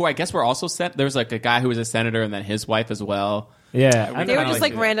people who I guess were also sent. There was like a guy who was a senator, and then his wife as well. Yeah, they were just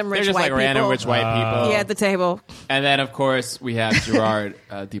like random rich They're just white like people. random rich white people. Yeah, at the table. And then of course we have Gerard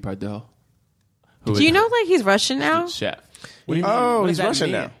Depardieu. Do you know like he's Russian now? Chef. Oh, he's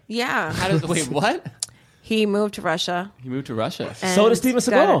Russian now. Yeah. How does wait? What? He moved to Russia. He moved to Russia. So did Steven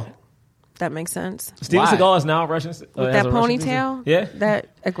Seagal. That makes sense. Steven Seagal is now Russian. With that ponytail? Yeah. That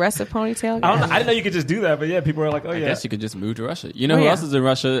aggressive ponytail? I didn't know you could just do that, but yeah, people are like, oh, yeah. I guess you could just move to Russia. You know who else is in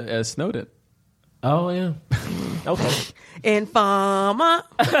Russia? Snowden. Oh, yeah. Okay. Infama.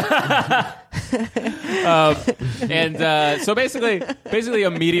 So basically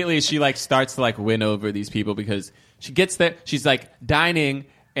immediately she like starts to like win over these people because she gets there. She's like dining.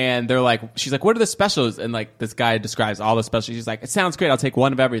 And they're like, she's like, what are the specials? And like this guy describes all the specials. She's like, it sounds great. I'll take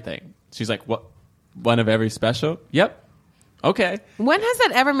one of everything. She's like, what? One of every special? Yep. Okay. When has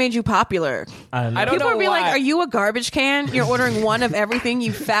that ever made you popular? I don't People know would be why. like, are you a garbage can? You're ordering one of everything,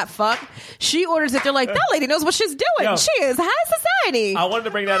 you fat fuck. She orders it. They're like, that lady knows what she's doing. Yo. She is high society. I wanted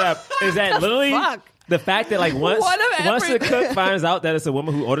to bring that up. Is that literally fuck? the fact that like once the everything. cook finds out that it's a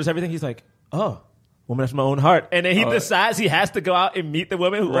woman who orders everything, he's like, oh. Woman after my own heart, and then he decides he has to go out and meet the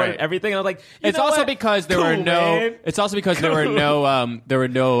woman who ordered everything. And I was like, it's also because there were no. It's also because there were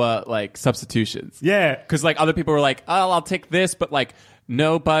no like substitutions. Yeah, because like other people were like, oh, I'll take this, but like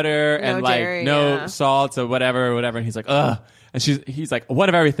no butter and like dairy, no salt or whatever. And he's like, ugh. And he's like, one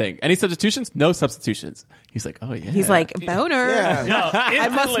of everything. Any substitutions? No substitutions. He's like, oh yeah. He's like, boner. I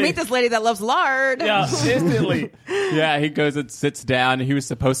must meet this lady that loves lard. Yeah, instantly. Yeah, he goes and sits down. He was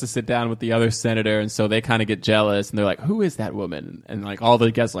supposed to sit down with the other senator, and so they kind of get jealous, and they're like, who is that woman? And like all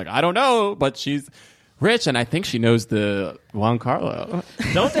the guests are like, I don't know, but she's rich, and I think she knows the Juan Carlo.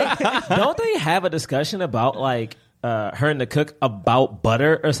 Don't they have a discussion about like her and the cook about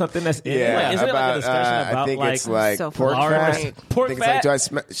butter or something? That's Yeah, isn't it like a discussion about I think like it's like so pork fat. Pork I think fat?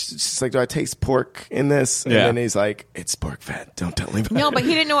 it's like, she's like, do I taste pork in this? And then he's like, it's pork fat. Don't tell me about No, it. but he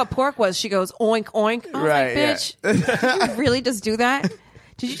didn't know what pork was. She goes, oink, oink. I was Right, like, bitch, did you really just do that?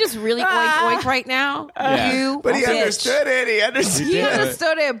 Did you just really oink, oink right now? Yeah. You But he bitch. understood it. He understood He it.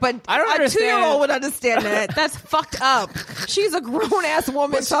 understood it, but I don't a understand. 2-year-old would understand that. That's fucked up. She's a grown ass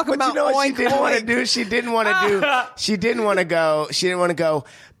woman talking But about you know what she oink, didn't want to oink. do? She didn't want to do. She didn't want to go. She didn't want to go.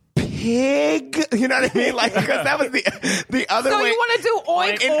 Pig, you know what I mean? Like, because that was the other So way. you want to do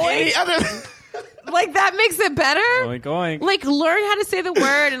oink, in any oink? other. Like that makes it better? Oink, oink. Like learn how to say the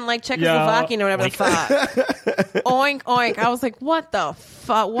word and like Czechoslovakian or whatever the fuck. Oink, oink. I was like, what the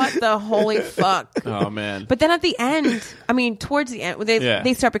fuck? What the holy fuck? Oh man. But then at the end, I mean, towards the end,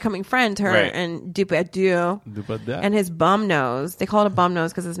 they start becoming friends, her Right. and Buteau and his bum nose. They call it a bum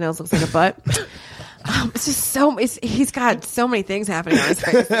nose because his nose looks like a butt. It's just he's got so many things happening on his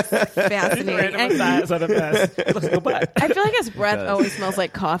face. It's fascinating. And I feel like his breath always smells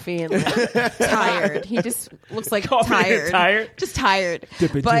like coffee and like tired. He just looks like tired. Just tired.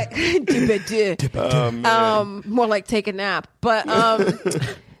 But more like take a nap. But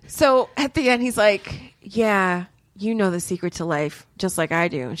so at the end he's like, yeah, you know the secret to life just like I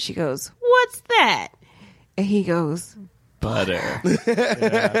do. And she goes, what's that? And he goes, butter.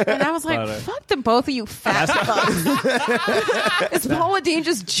 And I was like, fuck them both of you fat fucks. Is Paula Dean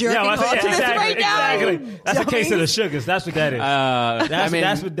just jerking off to this right now? Exactly. That's a case of the sugars. That's what that is.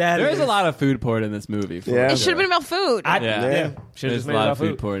 That's what that is. There is a lot of food porn in this movie. It should have been about food. There's a lot of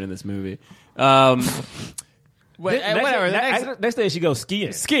food porn in this movie. Whatever. Next day she goes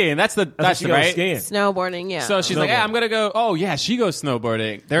skiing. Skiing. That's she right. goes skiing. Snowboarding, yeah. So she's like, yeah, I'm gonna go. Oh yeah, she goes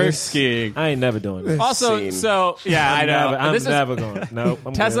snowboarding. They're skiing. I ain't never doing this. Also, so yeah, I know. I'm never going. Nope.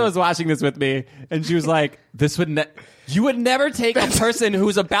 Tessa was watching this with me, and she was like, "This would you would never take a person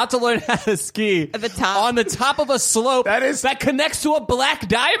who's about to learn how to ski at the top on the top of a slope that connects to a black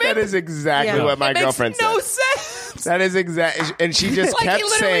diamond." That is exactly what my girlfriend said. No sense. That is exactly, and she just like, kept he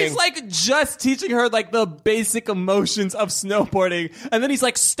literally saying, is like just teaching her like the basic emotions of snowboarding, and then he's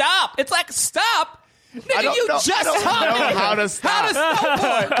like, "Stop!" It's like, "Stop." Nigga, you just taught me how to stop.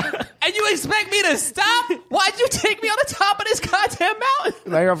 snowboard, and you expect me to stop? Why'd you take me on the top of this goddamn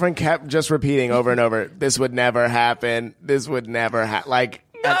mountain? My girlfriend kept just repeating over and over, "This would never happen. This would never happen." Like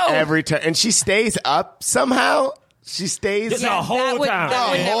at every turn, and she stays up somehow. She stays the whole time. That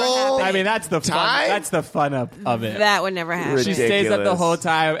would never happen. I mean, that's the fun. Time? That's the fun of it. That would never happen. She stays up the Ridiculous. whole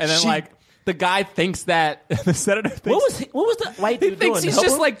time, and then like the guy thinks that the senator thinks. What was the white dude He thinks doing? he's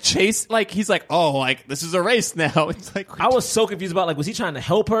just like chase. Like he's like, oh, like this is a race now. It's like I was so confused about like, was he trying to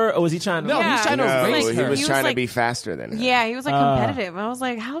help her or was he trying to? No, Yeah. he's trying to No, race he her. was He was trying to like- be faster than her. Yeah, he was like competitive. I was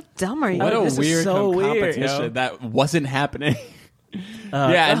like, how dumb are you? What a This is weird so weird, competition yo. that wasn't happening.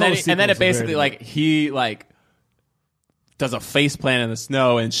 Yeah, and then sequence it was basically very- like he like does a face plant in the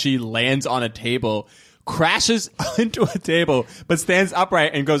snow, and she lands on a table, crashes into a table, but stands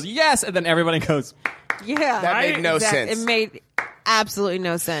upright and goes yes, and then everybody goes. Yeah, That made no sense. It made absolutely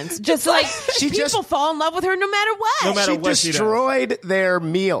no sense. Just like people fall in love with her no matter what. No matter She what she does. destroyed their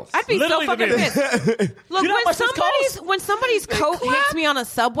meal. I'd be Literally so the fucking best. pissed. Look, You know how much this costs? when somebody's coat hits me on a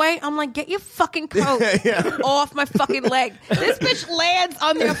subway, I'm like, get your fucking coat off my fucking leg. This bitch lands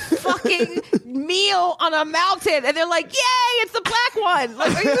on their fucking meal on a mountain, and they're like, yay, it's the black one.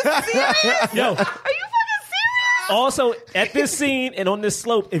 Like, are you serious? Yo. Are you fucking serious? Also, at this scene and on this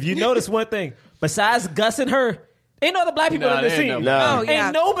slope, if you notice one thing, besides Gus and her, ain't no other black people No, in this there ain't scene. no- Oh, yeah.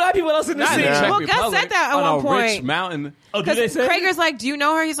 Ain't no black people else in this Not in scene. the Czech Well, Gus Republic, said that at on one a rich point. mountain. Oh, did they Because say? Krager's like, do you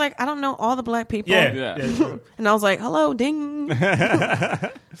know her? He's like, I don't know all the black people. Yeah. Yeah. Yeah, true. And I was like, hello, ding. But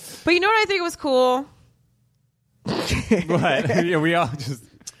you know what I think was cool? But yeah, we all just.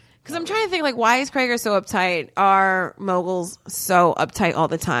 Because I'm trying to think, like, why is Krager so uptight? Are moguls so uptight all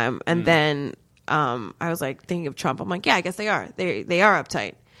the time? And then I was like thinking of Trump. I'm like, yeah, I guess they are. They are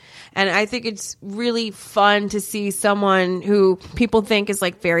uptight. And I think it's really fun to see someone who people think is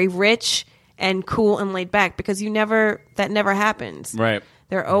like very rich and cool and laid back, because that never happens. Right.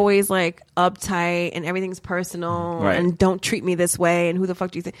 They're always like uptight and everything's personal Right. and don't treat me this way and who the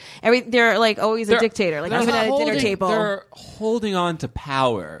fuck do you think? They're like always a dictator, like They're even at a dinner holding- table. They're holding on to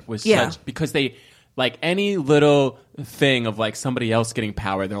power with Yeah. such, because they like any little thing of like somebody else getting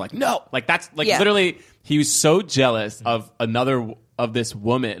power, they're like, no, like that's like Yeah. literally he was so jealous of this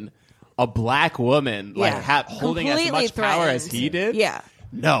woman, a black woman, like Yeah. holding as Completely much power as threatened. he did. Yeah.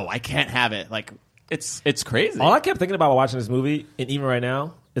 No, I can't have it. Like it's crazy. All I kept thinking about while watching this movie, and even right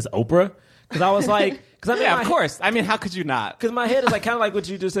now, is Oprah. Because I was like, yeah, of course. I mean, how could you not? Because my head is like kind of like what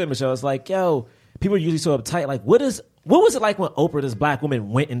you just said, Michelle. It's like, yo, people are usually so uptight. Like, what was it like when Oprah, this black woman,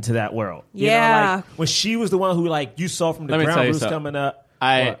 went into that world? You know, Yeah. like, when she was the one who, like, you saw from the Let me tell ground you roots something. coming up.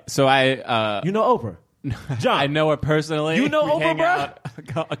 You know Oprah. John, I know her personally. You know We Oprah, hang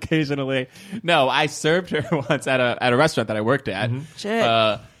bruh? out occasionally. No, I served her once at a restaurant that I worked at.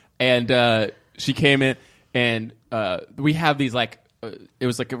 Shit. And she came in, and we have these like it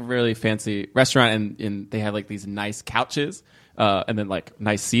was like a really fancy restaurant, and they had like these nice couches, and then like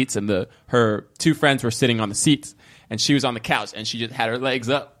nice seats, and her two friends were sitting on the seats, and she was on the couch, and she just had her legs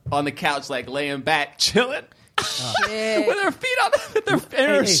up on the couch, like laying back, chilling. With her feet on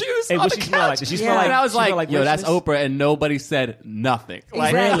and her shoes on what the she smell like? couch. Did she smell like? And I was she smell like, yo, that's richness? Oprah, and nobody said nothing.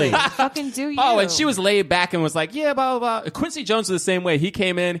 Like, Exactly. Fucking do you. Oh, and she was laid back and was like, yeah, blah, blah, blah. Quincy Jones was the same way. He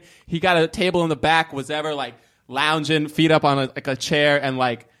came in, he got a table in the back, was ever like lounging, feet up on a chair, and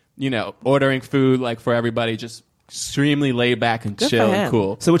like, you know, ordering food like for everybody, just extremely laid back and Good chill for and him.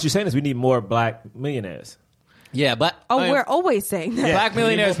 cool. So what you're saying is we need more black millionaires. Yeah, but we're always saying that. black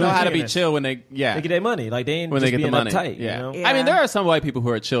millionaires know how to be millionaires. chill when They get their money. Like they ain't when just they get the being money. uptight. Yeah. You know? Yeah. I mean, there are some white people who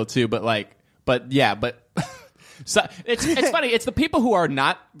are chill too, but so it's funny. It's the people who are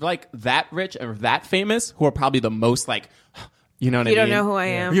not like that rich or that famous who are probably the most like, you know what I mean? You don't know who I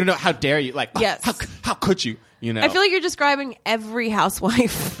am. You don't know. How dare you? Like, Yes. how could you? You know. I feel like you're describing every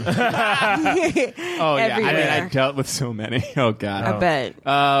housewife. oh yeah. I mean, I everywhere. dealt with so many. Oh god. I bet.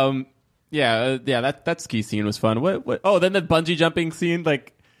 Yeah. That ski scene was fun. What? Oh, then the bungee jumping scene,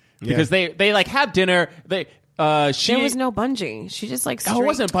 like because they like have dinner. She There was no bungee. She just like Oh, it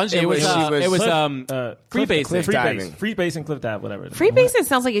wasn't bungee. It was free basing. Free basing, cliff dive, whatever. Freebasing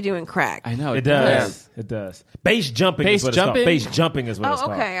sounds like you're doing crack. I know It does. It does. Base jumping Base is what jumping? it's called. Base jumping is what it's Oh,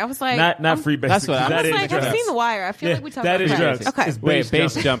 called. okay. I was like, not free basing. That's what I that was is like, drugs. I've seen The Wire. I feel like we talked that about is crack. drugs. Okay. It's Wait,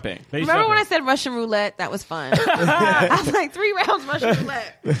 base jumping. Base Remember when I jumping. said Russian roulette? That was fun. I was like 3 rounds Russian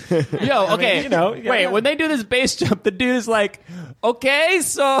roulette. Yo, okay. you know, you wait, gotta- when they do this base jump, the dude is like, okay,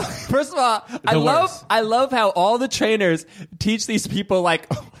 so first of all, I love how all the trainers teach these people like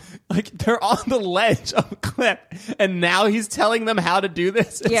they're on the ledge of a cliff, and now he's telling them how to do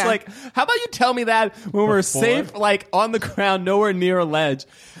this. It's Yeah. like, how about you tell me that when we're safe, like on the ground, nowhere near a ledge,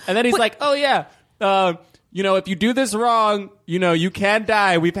 and then he's like, oh yeah. You know, if you do this wrong, you know, you can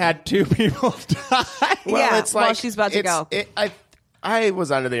die. We've had 2 people die. Yeah, it's like while she's about to go. I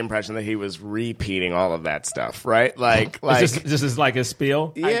was under the impression that he was repeating all of that stuff, right? Like This is like a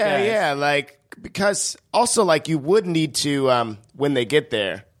spiel. yeah, like because also like you would need to when they get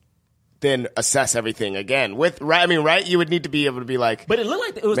there, then assess everything again right. You would need to be able to be like, But it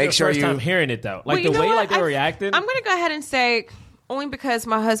looked like it was Make their sure first you- time hearing it though. Like Well, you the know way what? like they were reacting. I'm going to go ahead and say, only because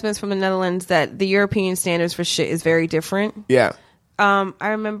my husband's from the Netherlands, that the European standards for shit is very different. yeah, I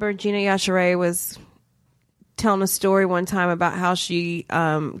remember Gina Yashere was telling a story one time about how she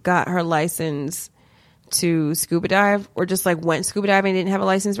got her license to scuba dive, or just like went scuba diving and didn't have a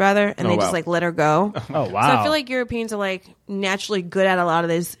license rather, and they just like let her go. Oh wow! So I feel like Europeans are like naturally good at a lot of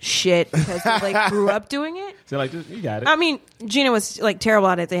this shit because they like grew up doing it. So like, you got it. I mean, Gina was like terrible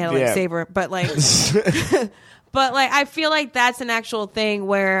at it. They had to like save her, but like. But like, I feel like that's an actual thing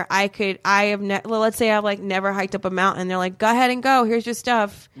where let's say I've like never hiked up a mountain. They're like, go ahead and go. Here's your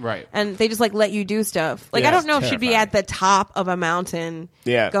stuff. Right. And they just like let you do stuff. Like, I don't know if she'd be at the top of a mountain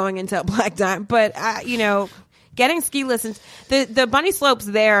going into a black diamond, but getting ski lessons, the bunny slopes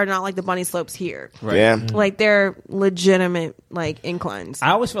there are not like the bunny slopes here. Right. Yeah. Like they're legitimate like inclines.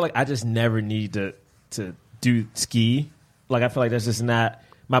 I always feel like I just never need to do ski. Like I feel like that's just not.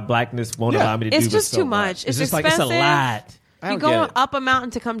 My blackness won't allow me to do this. It's just too much. It's just expensive. like, it's a lot. You're going up a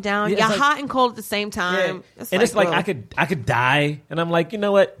mountain to come down. Yeah, You're like, hot and cold at the same time. Yeah. It's like I could die, and I'm like, you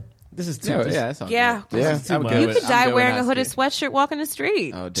know what? This is too. That's all yeah. good. Yeah. I'm good You with- could I'm die good wearing with a hooded ski. sweatshirt walking the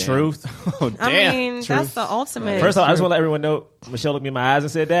street. Oh, damn. Truth. Oh, damn. I mean, that's the ultimate. First of all, I just want to let everyone know Michelle looked me in my eyes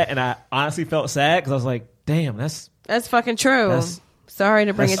and said that, and I honestly felt sad because I was like, damn, that's fucking true. Sorry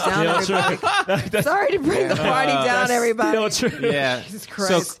to bring it down, everybody. Sorry to bring the party down, everybody. Still true. Yeah. Jesus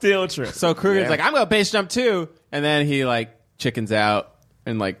Christ. Still true. So Kruger's like, I'm going to base jump too. And then he like chickens out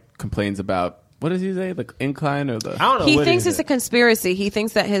and like complains about, what does he say? The incline or the... I don't know. He what thinks is it's a conspiracy. He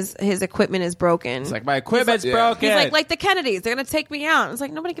thinks that his equipment is broken. It's like, my equipment's broken. He's like the Kennedys. They're gonna take me out. It's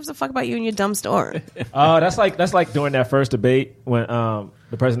like nobody gives a fuck about you and your dumb store. Oh, that's like during that first debate when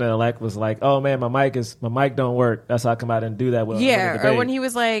the president-elect was like, "Oh man, my mic don't work. That's how I come out and do that." With Yeah, the debate. or when he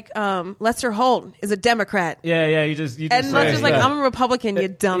was like, Lester Holt is a Democrat. Yeah, you just And Lester's like, I'm a Republican, you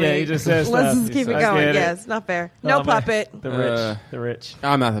dummy. Yeah, he just says Let's stuff. just keep it I going. get it. Yeah, it's not fair. No man. puppet. The rich.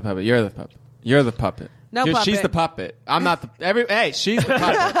 I'm not the puppet. You're the puppet. You're the puppet. No She's puppet. the puppet. I'm not the... Hey, she's the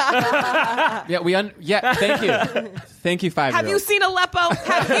puppet. Thank you. Thank you, 5-year-old. Have you seen Aleppo?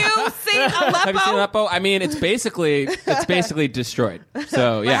 Have you seen Aleppo? Have you seen Aleppo? I mean, it's basically destroyed.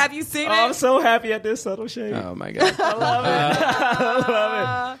 So, But yeah. have you seen I'm it? so happy at this subtle shade. Oh, my God. I love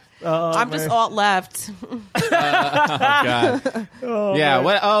it. I'm just alt left. Oh,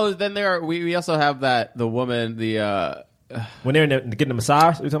 God. Then we also have the woman, When they're getting the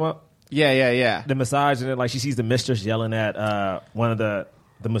massage, what are you talking about? Yeah. The massage, and then like she sees the mistress yelling at one of the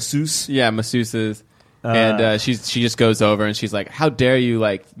masseuse. Yeah, masseuses. And she just goes over and she's like, how dare you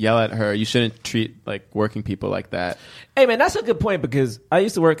like yell at her? You shouldn't treat like working people like that. Hey man, that's a good point because I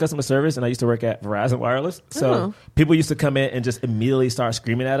used to work customer service and I used to work at Verizon Wireless. So people used to come in and just immediately start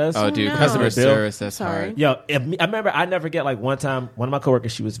screaming at us. Oh, dude, no. customer Bill. service, that's hard. Yo, I remember I never forget like one time one of my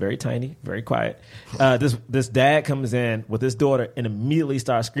coworkers, she was very tiny, very quiet. This dad comes in with his daughter and immediately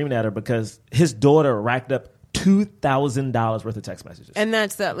starts screaming at her because his daughter racked up $2,000 worth of text messages. And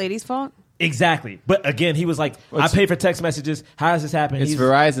that's that lady's fault? Exactly. But again, he was like, I pay for text messages. How does this happen? It's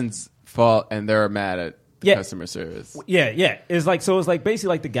Verizon's fault and they're mad at customer service. Yeah. It's like basically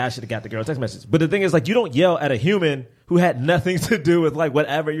like the guy should have got the girl text message. But the thing is like you don't yell at a human who had nothing to do with like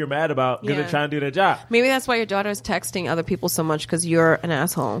whatever you're mad about because they're trying to do their job. Maybe that's why your daughter's texting other people so much because you're an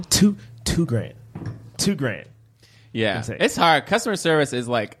asshole. $2,000. $2,000. Yeah. Insane. It's hard. Customer service is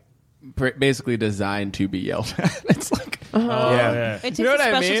like basically designed to be yelled at. It's like Yeah. It takes You know a what I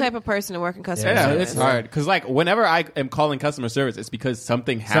special mean? type of person to work in customer Yeah, service. it's hard because like whenever I am calling customer service, it's because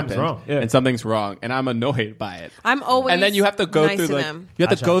something happened wrong, yeah. and something's wrong, and I'm annoyed by it. I'm always and then you have to go nice through to like them. you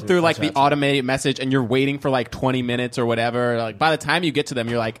have to go through like I try the to. automated message, and you're waiting for like 20 minutes or whatever. Like by the time you get to them,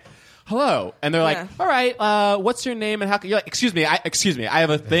 you're like, "Hello," and they're like, Yeah. "All right, what's your name and how?" You're like, "Excuse me, I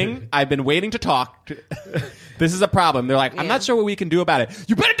have a thing. I've been waiting to talk. This is a problem." They're like, "I'm not sure what we can do about it.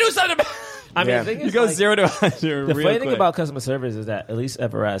 You better do something about it." I mean, the thing You is, go like, 0 to 100. the real funny thing quick. about customer service is that at least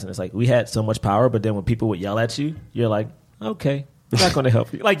at Verizon, it's like we had so much power, but then when people would yell at you, you're like, okay, I'm not going to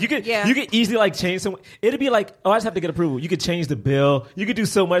help you. Like you could easily like change some. It'd be like, oh, I just have to get approval. You could change the bill. You could do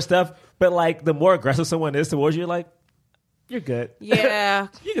so much stuff, but like the more aggressive someone is towards you, you're like, you're good. Yeah.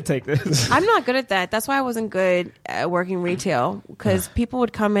 You can take this. I'm not good at that. That's why I wasn't good at working retail because people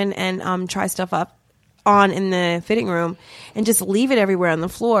would come in and try stuff up on in the fitting room and just leave it everywhere on the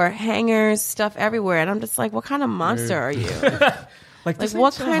floor, hangers, stuff everywhere, and I'm just like, what kind of monster are you? Like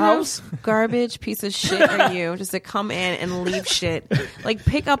what kind of garbage piece of shit are you just to come in and leave shit? Like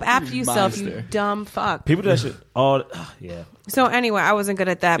pick up after yourself, you dumb fuck. People do that shit all. Yeah. So anyway, I wasn't good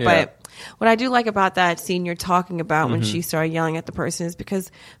at that, but what I do like about that scene you're talking about when she started yelling at the person is because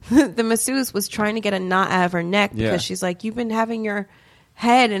the masseuse was trying to get a knot out of her neck because she's like, you've been having your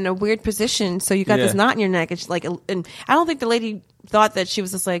head in a weird position, so you got this knot in your neck. It's like, and I don't think the lady thought that. She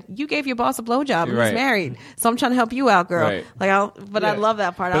was just like, you gave your boss a blowjob and he's married, so I'm trying to help you out, girl. Right. Like, I love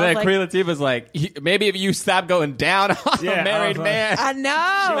that part. But I then was Queen like, Latifah's like, maybe if you stop going down on a married man. I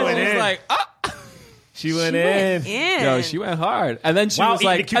know. She was like, oh. She went in. Yo, she went hard. And then she Wow, was eating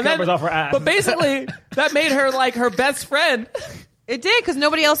like, the cucumbers off her ass. But basically, that made her like her best friend. It did, because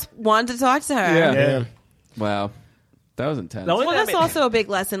nobody else wanted to talk to her. Yeah. Wow. That was intense. The only Well, thing that's also a big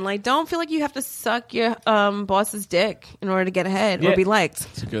lesson. Like, don't feel like you have to suck your boss's dick in order to get ahead or be liked.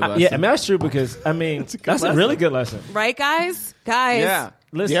 It's a good lesson. Yeah, I mean, that's true because, I mean, that's a really good lesson. Right, guys? Guys. Yeah.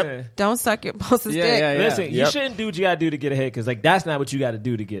 Listen. Don't suck your boss's Yeah, dick. yeah, yeah. Listen, you shouldn't do what you got to do to get ahead because, like, that's not what you got to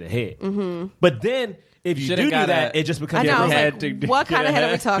do to get ahead. Mm-hmm. But then, if you Should've do gotta- that, it just becomes I know. I was Head like, to what get kind of head are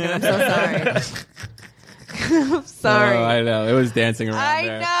we ahead. talking? I'm so sorry. I'm sorry. Oh, I know. It was dancing around I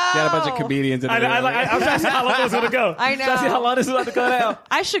there. know. You had a bunch of comedians in the room. I'm trying to see how long this is going to go. I know. Trying to see how long this is about to go down.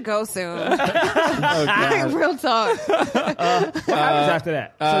 I should go soon. Oh, God. Real talk. What happens after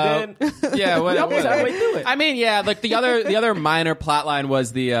that? So then, Yeah, what, almost halfway through it. I mean, yeah, like the other minor plot line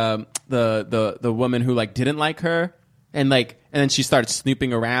was the woman who like didn't like her, and then she started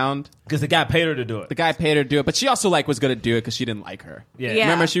snooping around. because the guy paid her to do it. The guy paid her to do it, but she also like was gonna do it because she didn't like her. Yeah. Yeah.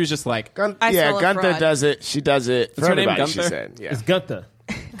 Remember, she was just like, I smell a Gunther fraud. does it. She does it for What's her name, everybody. She Gunther? said, "Yeah." It's Gunther.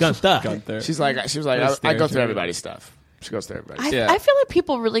 Gunther. Gunther. She was like, What a I go stereotype. through everybody's stuff. She goes through everybody's. I feel like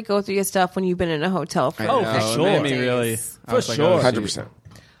people really go through your stuff when you've been in a hotel for Oh, No, for it sure. made me really, I was like, sure. oh, 100%.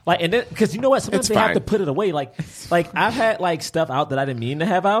 Like, and then because you know what, sometimes It's they have fine. to put it away. Like I've had like stuff out that I didn't mean to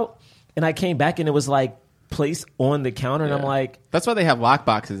have out, and I came back and it was like placed on the counter, and I'm like, That's why they have lock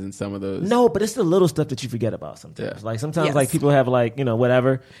boxes in some of those. no, but it's the little stuff that you forget about sometimes. Yeah. Like sometimes, Yes. like people have like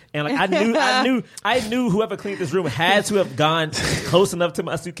whatever, and like I knew whoever cleaned this room had to have gone close enough to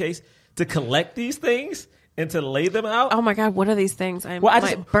my suitcase to collect these things and to lay them out. Oh my God, what are these things? I'm Well, I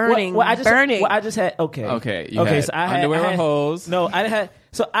like, just burning. burning. I just had Okay, you had So I had underwear I with had, hose. No, I had.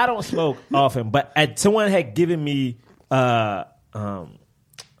 So I don't smoke often, but someone had given me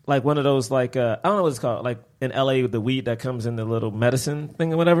like one of those like I don't know what it's called, like in LA with the weed that comes in the little medicine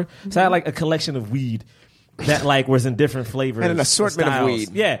thing or whatever. So I had like a collection of weed that like was in different flavors And an assortment of styles. weed.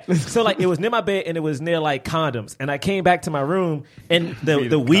 Yeah. So like it was near my bed and it was near like condoms, and I came back to my room and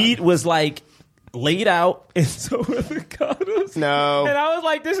the weed was like laid out, and so were the condoms. No. And I was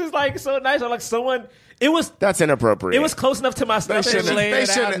like, this is like so nice. I'm like, someone. It was That's inappropriate. it was close enough to my They stuff. shouldn't. laid They it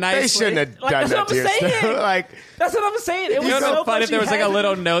out shouldn't. They nicely. shouldn't have Like, done that's that what to I'm your saying. stuff. Like, That's what I'm saying. It was You know so what's fun if there was like a had-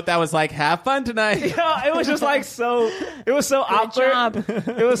 little note that was like, "Have fun tonight." It was just like so. It was so awkward. job.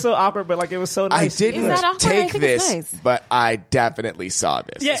 It was so awkward, but like it was so I nice. didn't Is that awkward? I take think it's this, nice. but I definitely saw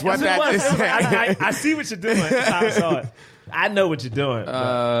this. Yeah, It's what that's that it is was. It was like, saying. I see what you're doing. That's how I saw it. I know what you're doing.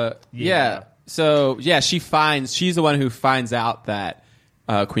 Yeah. So she's the one who finds out that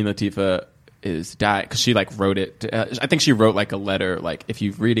Queen Latifah is dying because she like wrote it. I think she wrote like a letter, like if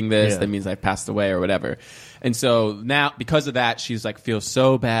you're reading this, that means I've passed away or whatever. And so now because of that, she's like feels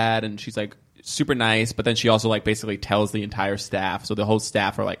so bad, and she's like super nice, but then she also like basically tells the entire staff. So the whole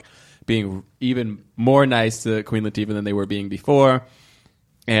staff are like being even more nice to Queen Latifah than they were being before.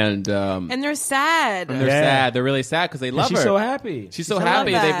 And they're sad. they're sad. They're really sad because they love she's her. so happy. She's so I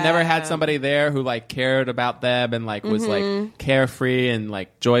happy. love They've that. never had somebody there who like cared about them and like was like carefree and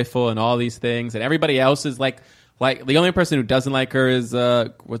like joyful and all these things. And everybody else is like the only person who doesn't like her is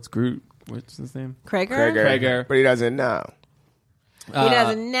what's his name? Krager. But he doesn't know. He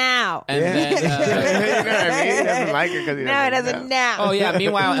doesn't now. And then You know what I mean? He doesn't like her because he No, he doesn't doesn't know. now. oh yeah.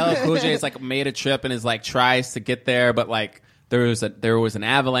 Meanwhile, LL Cool J is like made a trip and is like tries to get there, but like there was an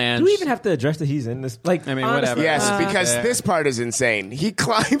avalanche. Do we even have to address that he's in this? Like, I mean, honestly, whatever. Yes, Uh, because yeah. this part is insane. He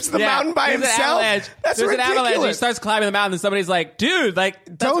climbs the Yeah, mountain by there's an himself. avalanche. That's there's ridiculous. an avalanche. He starts climbing the mountain, and somebody's like, "Dude, like,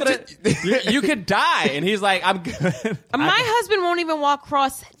 that's Don't gonna, you could die." And he's like, "I'm good." My husband won't even walk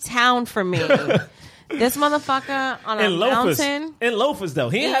across town for me. This motherfucker on a in loafers. mountain. In loafers, though.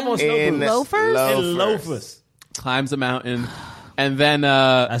 He ain't have on snow In boots. Loafers? In loafers. Climbs a mountain, and then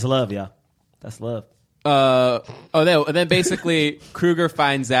That's love, y'all. That's love. and then basically Kruger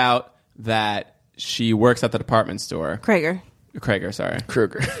finds out that she works at the department store. Krager. Sorry.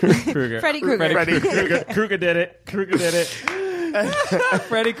 Kruger. Kruger. Freddy Krueger. Kruger did it. Kruger did it.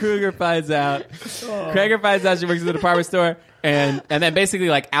 Freddy Krueger finds out. Krager finds out she works at the department store, and then basically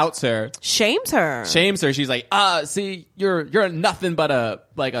like outs her, Shames her. She's like, see, you're nothing but a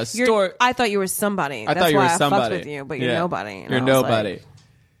store. I thought you were somebody. I That's thought you why were I somebody. fucked with you, but you're Yeah. nobody. And You're I was nobody.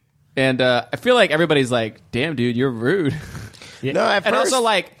 And I feel like everybody's like, "Damn, dude, you're rude." Yeah. No, at And first, also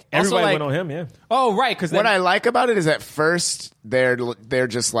like Everybody like, went on him, yeah. oh right, because what I like about it is at first they're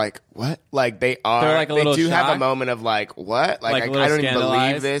just like, what? Like they are. They're like a they little do have a shocked. moment of like, what? Like a I little don't even believe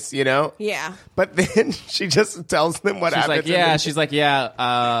scandalized. this, you know? Yeah. But then she just tells them what she's happened. like, yeah, she's like, yeah,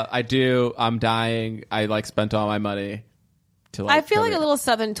 I do. I'm dying. I like spent all my money to I feel like a little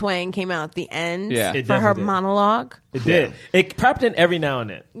Southern twang came out at the end It for her did. monologue. It did. It popped in every now and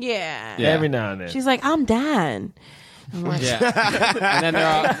then. Yeah. Every now and then. She's like, I'm done. I'm like, and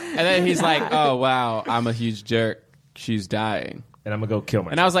then he's like, oh wow, I'm a huge jerk. She's dying. And I'm going to go kill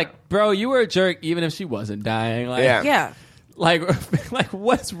myself. And I was like, bro, you were a jerk even if she wasn't dying. Like, yeah. Like,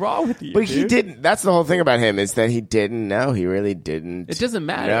 what's wrong with you? But dude? he didn't. That's the whole thing about him is that he didn't know. He really didn't. It doesn't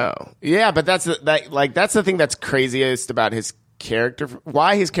matter. No. Yeah, but that's the thing that's craziest about his character.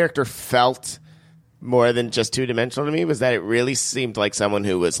 Why his character felt more than just two-dimensional to me was that it really seemed like someone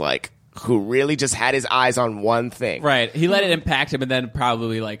who was like, who really just had his eyes on one thing. Right. He let it impact him and then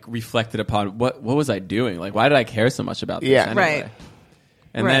probably like reflected upon what was I doing? Like, why did I care so much about this anyway? Right.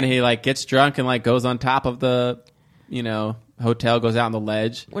 And then he like gets drunk and like goes on top of the, hotel, goes out on the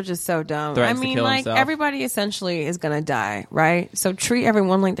ledge. Which is so dumb. Threatens I to mean, kill like, himself. everybody essentially is going to die, right? So treat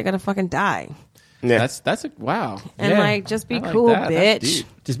everyone like they're going to fucking die. Yeah. That's a wow. And, like, just be I like cool, that. That's bitch. deep.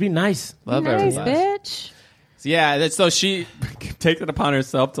 Just be nice. Love Nice, everybody. bitch. Yeah, so she takes it upon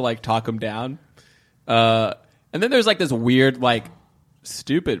herself to like talk him down. And then there's like this weird, like,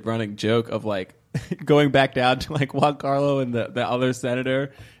 stupid running joke of like going back down to like Juan Carlo and the other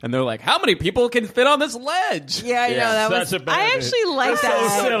senator, and they're like, "How many people can fit on this ledge?" Yeah, I know that was. I actually like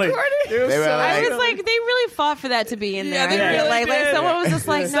that. So silly. I was like, they really fought for that to be in there. they I feel really like did. someone was just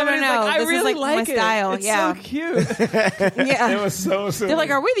like, no, Somebody's like, I this really is like my it. style. It's yeah, so cute. yeah. It was so silly. They're like,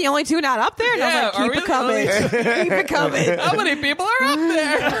 are we the only two not up there? And I was Yeah, like, keep it coming, keep it coming. How many people are up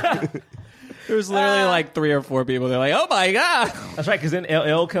there? There's literally like 3 or 4 people. They're like, "Oh my god!" That's right, because then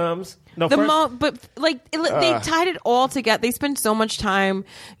LL comes. No, The first, but like they tied it all together. They spend so much time,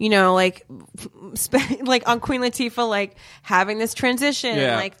 like on Queen Latifah, like having this transition,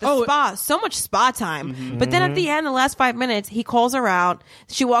 Yeah. like the spa, so much spa time. But then at the end, the last 5 minutes, he calls her out.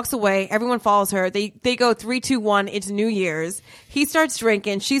 She walks away. Everyone follows her. They go 3, 2, 1. It's New Year's. He starts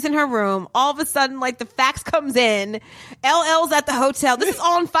drinking. She's in her room. All of a sudden, like the fax comes in. LL's at the hotel. This is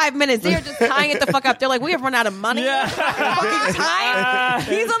all in 5 minutes. They are just tying it the fuck up. They're like, we have run out of money. Fucking time.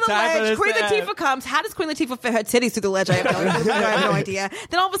 He's on the Time for ledge. this Queen to Latifah comes. How does Queen Latifah fit her titties through the ledge? I have no idea.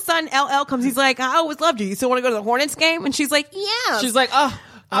 Then all of a sudden, LL comes. He's like, I always loved you. You still want to go to the Hornets game? And she's like, yeah. She's like, "Oh,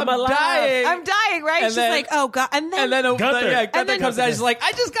 I'm alive. dying. I'm dying, right? And She's then- like, oh god. And then Gunther. Gunther comes out. She's like,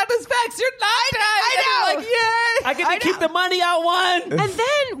 "I just got this fax. You're not dying." I know. And you're like, "Yay!" I get to keep the money I won. And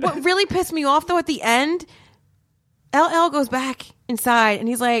then what really pissed me off though at the end, LL goes back inside and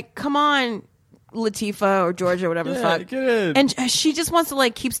he's like, come on, Latifah or Georgia or whatever the fuck. get in. And she just wants to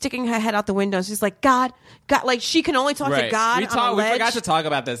like keep sticking her head out the window. She's like, God, like she can only talk to God We, on a we ledge. forgot to talk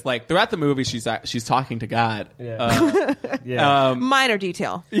about this. Like throughout the movie, she's talking to God. Yeah. Minor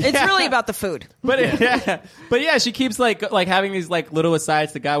detail. It's really about the food. But yeah, she keeps like having these like little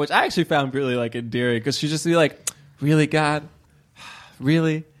asides to God, which I actually found really like endearing because she just be like, "Really, God?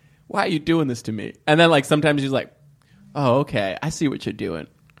 Really? Why are you doing this to me?" And then like sometimes she's like, "Oh, okay, I see what you're doing.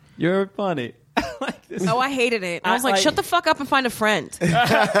 You're funny." Like this. Oh, I hated it. I was like, shut the fuck up and find a friend.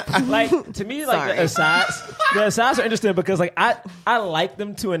 Like to me, like the asides are interesting because like I like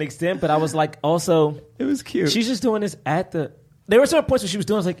them to an extent, but I was like also It was cute. she's just doing this at the. There were certain points where she was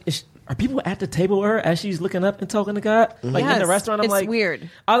doing. I was like, are people at the table with her as she's looking up and talking to God? Like in the Yes, restaurant, I'm it's like weird.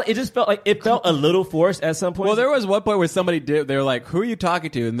 It just felt like it felt a little forced at some point. Well, there was one point where somebody did. They were like, "Who are you talking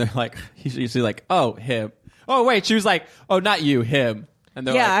to?" And they're like, "She's like, oh, him. Oh, wait." She was like, "Oh, not you, him." And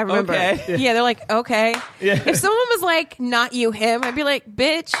they're Yeah, like, I remember. Okay. Yeah, they're like, okay. If someone was like, not you, him, I'd be like,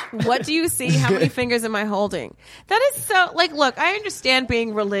 bitch, what do you see? How many fingers am I holding? That is so, like, look, I understand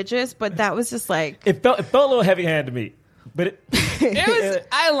being religious, but that was just like. It felt a little heavy handed to me, but It was.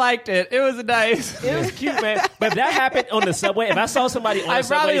 I liked it. It was nice. it was cute, man. But if that happened on the subway, if I saw somebody on I the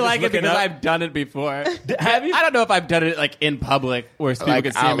subway, probably just like it looking because up- I've done it before. Have you? I don't know if I've done it like in public where people Like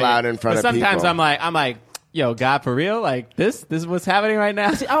can see out me. loud in front but of sometimes people. I'm like, yo, God, for real? Like this is what's happening right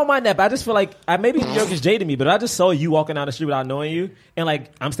now. See, I don't mind that, but I just feel like maybe New York is jaded me, but I just saw you walking down the street without knowing you, and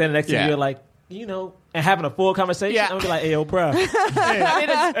like I'm standing next to Yeah. you, like and having a full conversation. Yeah. I'm gonna be like, "Hey, yo, bro." I mean,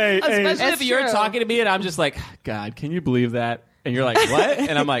 especially That's if you're true. talking to me and I'm just like, God, can you believe that? And you're like, what?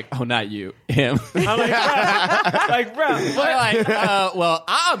 And I'm like, oh, not you, him. I'm like, bro, We're like, well,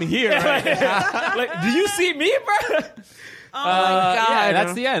 I'm here right now. like, do you see me, bro? Oh my God. Yeah,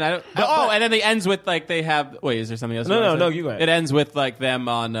 that's the end. And then it ends with like they have. Wait, is there something else? No, you go ahead. It ends with like them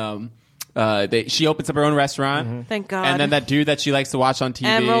on. She opens up her own restaurant. Thank God. And then that dude that she likes to watch on TV,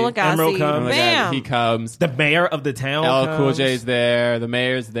 Emerald Lagasse. Emerald comes. Bam. he comes. The mayor of the town. LL Cool comes. J's there. The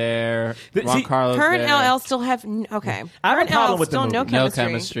mayor's there. Th- Juan see, Carlos Her there. and LL still have, okay. I have Her a and problem LL with the still no movie. No chemistry.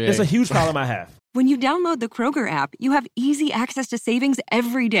 chemistry. It's a huge problem I have. When you download the Kroger app, you have easy access to savings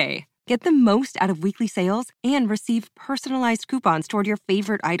every day. Get the most out of weekly sales and receive personalized coupons toward your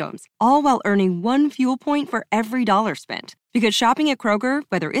favorite items, all while earning 1 fuel point for every $1 spent. Because shopping at Kroger,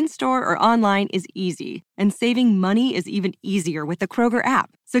 whether in-store or online, is easy, and saving money is even easier with the Kroger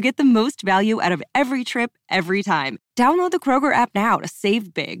app. So get the most value out of every trip, every time. Download the Kroger app now to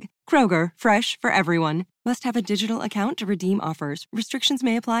save big. Kroger, fresh for everyone. Must have a digital account to redeem offers. Restrictions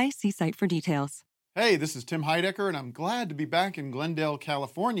may apply. See site for details. Hey, this is Tim Heidecker, and I'm glad to be back in Glendale,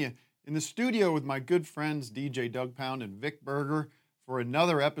 California, in the studio with my good friends DJ Doug Pound and Vic Berger for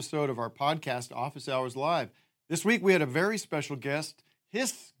another episode of our podcast, Office Hours Live. This week we had a very special guest,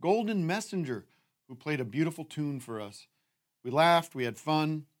 Hiss Golden Messenger, who played a beautiful tune for us. We laughed, we had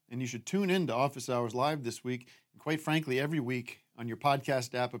fun, and you should tune in to Office Hours Live this week, and quite frankly, every week on your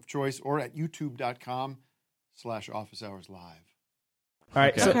podcast app of choice or at youtube.com/Office Hours Live. All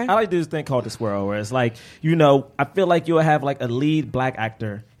right, so I like to do this thing called the swirl, where it's like, I feel like you'll have like a lead black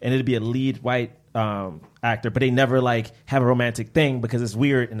actor, and it'll be a lead white actor, but they never like have a romantic thing because it's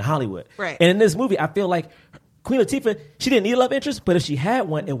weird in Hollywood. Right. And in this movie, I feel like Queen Latifah, she didn't need a love interest, but if she had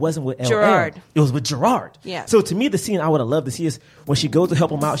one, it wasn't with Gerard. It was with Gerard. Yeah. So to me, the scene I would have loved to see is when she goes to help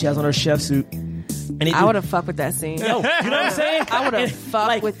him out, she has on her chef suit. And I would have fucked with that scene. Yo, you know what I'm saying? I would have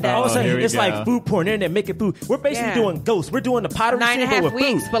fucked with that. All of a sudden, it's go. like food porn. They're in there making food. We're basically doing Ghosts. We're doing the pottery 9.5 scene, but with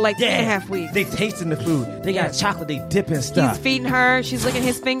weeks, food. but like 3.5 weeks. They tasting the food. They got chocolate. They dipping stuff. He's feeding her. She's licking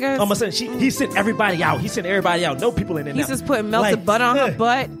his fingers. All of a sudden, he sent everybody out. He sent everybody out. No people in there. He's now. just putting melted butter on her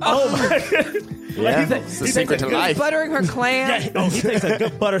butt. Oh my! Yeah, it's the secret to life. Buttering her clam. Yeah, he takes a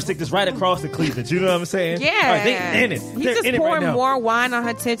good butter stick just right across the cleavage. You know what I'm saying? Yeah. All right, they in it. He's They're just in it right pouring now. more wine on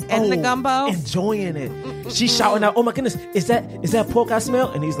her tits and the gumbo. Enjoying it. She's shouting out, "Oh my goodness, is that pork I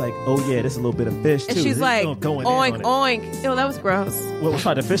smell?" And he's like, "Oh yeah, there's a little bit of fish too." And she's like, going oink, in oink. Ew, that was gross. What was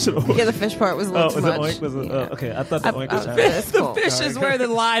the fish? Yeah, the fish part was a little too much. Was it oink? Okay, I thought the oink was The fish is where the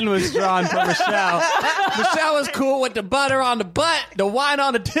line was drawn for Michelle. Michelle was cool with the butter on the butt, the wine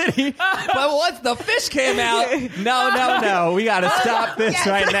on the titty, but once the fish came out, no, we gotta stop this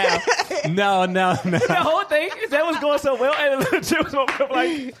right now. No. The whole thing that was going so well, and the legit was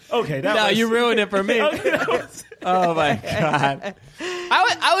like, okay, that was, you ruined it for me. Oh my god!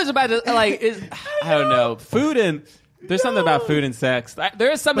 I was about to I don't know, food and. There's something about food and sex. There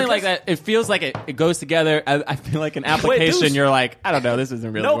is something like that. It feels like it goes together. I feel like an application. You're like, I don't know, this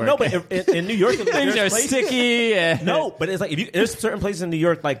isn't really working. No, but in New York, things are sticky. No, but it's like there's certain places in New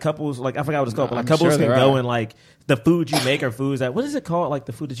York, like couples, like I forgot what it's called, but like I'm couples sure can there go are. and like the food you make or foods that what is it called? Like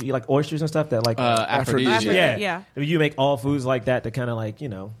the food that you eat, like oysters and stuff that like aphrodisiac. Yeah. You make all foods like that to kind of like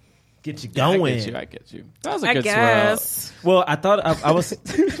get you going. I get you. That was a I good guess. swirl. Well, I thought I was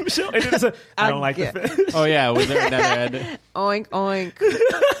Michelle. I don't like the fish. Oh yeah, was there another end? Oink, oink.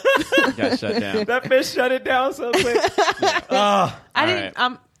 Got shut down. That fish shut it down so quick. I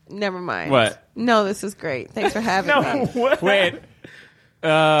didn't. Never mind. What? No, this is great. Thanks for having me. What? Wait. Were you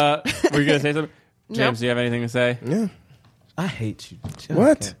gonna say something? James, Nope. do you have anything to say? Yeah. I hate you.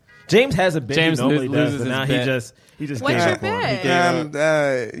 What? Okay. James has a bit. James he normally loses does, but his now bit. he just What's gave your up on it. He bit? gave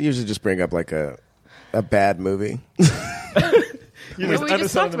up. Usually just bring up like a bad movie. You We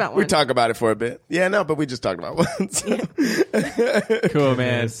just talked about one. We talk about it for a bit. Yeah, no, but we just talked about one. So. Cool,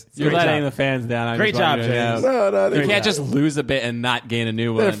 man. You're Great letting job. the fans down. I Great just want job, you to James. know. No, You can't just lose a bit and not gain a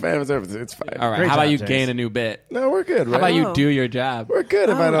new they're one. fans. It's fine. All right. Great How about job, you James. gain a new bit? No, we're good, right? How about you Oh. do your job? We're good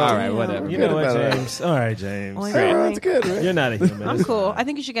if I don't. All right, whatever. You Good know what, about it. James? All right, James. Oink, Hey, oink. that's good, right? You're not a human. I'm It's cool. fine. I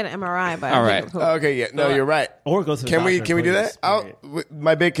think you should get an MRI. But All I right. think I'm cool. Okay, yeah, no, you're right. Or go to the Can we doctor, do please. that?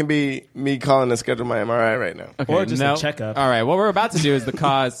 My bit can be me calling to schedule my MRI right now. Okay, Or just a no. checkup. All right. What we're about to do is the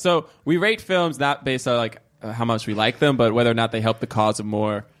cause. So we rate films not based on like how much we like them, but whether or not they help the cause of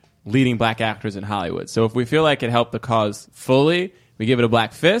more leading black actors in Hollywood. So if we feel like it helped the cause fully, we give it a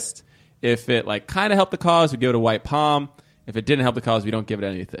black fist. If it like kind of helped the cause, we give it a white palm. If it didn't help the cause, we don't give it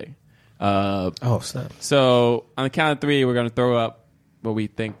anything. Snap. So on the count of 3, we're going to throw up what we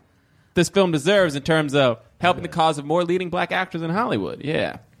think this film deserves in terms of helping the cause of more leading black actors in Hollywood.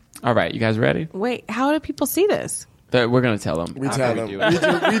 Yeah. All right. You guys ready? Wait, how do people see this? We're going to tell them. We tell them. do We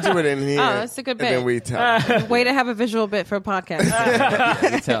it. do it in here. Oh, that's a good And then bit. we tell them. Way to have a visual bit for a podcast.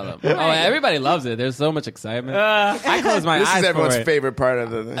 We tell them. Oh, everybody loves it. There's so much excitement. I close my This eyes is everyone's for it. favorite part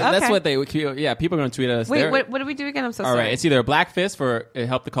of the thing. That's Okay. what they. Yeah, people are going to tweet at us. Wait, They're- what do we do again? I'm so All sorry. right, it's either a black fist for it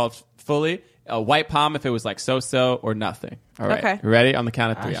helped the cause fully, a white palm if it was like so, or nothing. All right, Okay. You ready? On the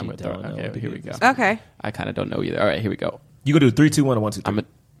count of I 3, I'm actually going to throw don't it. know Okay, what here to we do. go. Okay. I kind of don't know either. All right, here we go. You go do 3, 2, 1, or 1, 2, 3.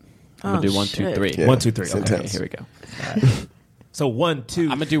 I'm gonna do 1, 2, shit. 3. Yeah. 1, 2, 3. It's Okay. Okay, intense. here we go. So 1, 2. I'm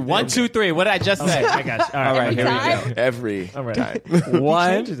gonna do 1, 2, 3. What did I just say? I got you. All right, here we time? go. Every All right. time. He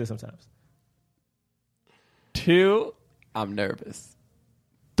 1, changes it sometimes. 2. I'm nervous.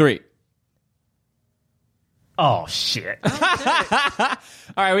 3. Oh shit! All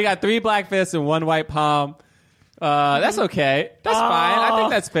right, we got 3 black fists and 1 white palm. That's okay. That's fine. I think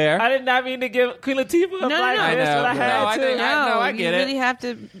that's fair. I did not mean to give Queen Latifah a black I fist, know. but I had to. I get you it. really have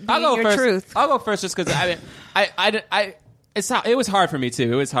to be I'll go your first. truth. I'll go first just because it was hard for me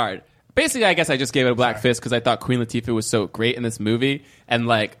too. It was hard. Basically, I guess I just gave it a black fist because I thought Queen Latifah was so great in this movie, and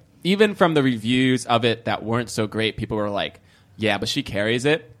like even from the reviews of it that weren't so great, people were like, "Yeah, but she carries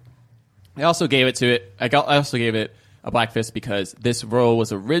it." I also gave it a black fist because this role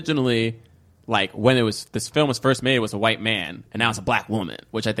was originally like when this film was first made, it was a white man, and now it's a black woman,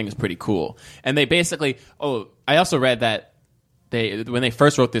 which I think is pretty cool. And they basically, I also read that when they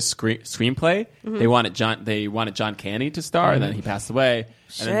first wrote this screenplay, they wanted John Candy to star, and then he passed away,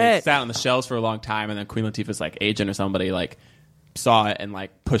 and then they sat on the shelves for a long time, and then Queen Latifah's like agent or somebody like saw it and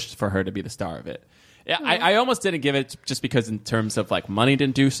like pushed for her to be the star of it. Yeah, I almost didn't give it just because in terms of like money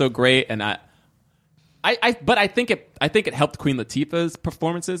didn't do so great, and but I think it helped Queen Latifah's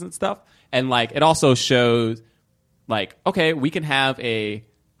performances and stuff, and like it also shows like, okay, we can have a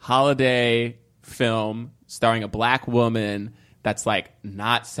holiday film starring a black woman that's like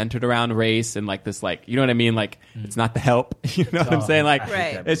not centered around race and like this, like, you know what I mean, like it's not The Help, you know what I'm saying, like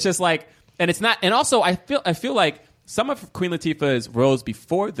it's just like, and it's not, and also I feel like some of Queen Latifah's roles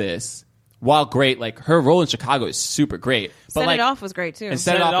before this, while great, like her role in Chicago is super great. But Set It Off was great too. And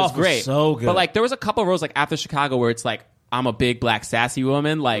Set It Off was great. So good. But like there was a couple of roles like after Chicago where it's like, I'm a big black sassy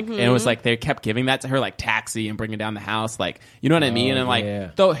woman, like, and it was like they kept giving that to her, like Taxi and Bringing Down the House, like, you know what I mean? And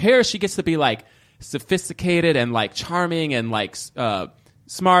like, though here she gets to be like sophisticated and like charming and like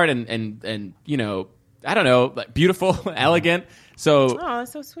smart and you know, I don't know, like beautiful, elegant. So,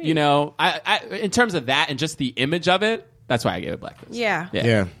 that's so sweet. You know, I in terms of that and just the image of it, that's why I gave it black fist.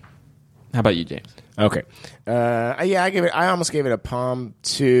 Yeah. How about you, James? Okay. I almost gave it a palm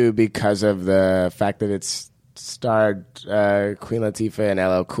too because of the fact that it's starred Queen Latifah and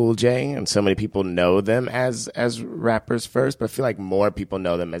LL Cool J, and so many people know them as rappers first, but I feel like more people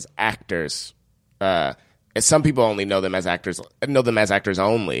know them as actors. Some people only know them as actors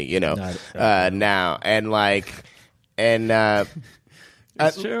only, you know, now. And like,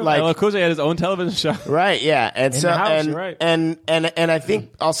 it's true. Like, LL Cool J had his own television show, right? Yeah, and so and I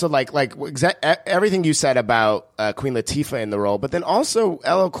think also like everything you said about Queen Latifah in the role, but then also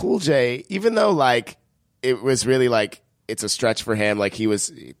LL Cool J, even though like it was really like it's a stretch for him, like he was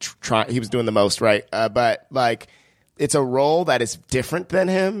doing the most, right? But like it's a role that is different than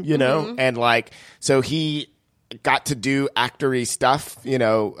him, you know, and like so he got to do actory stuff, you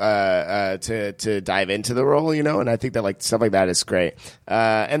know, to dive into the role, you know, and I think that like stuff like that is great.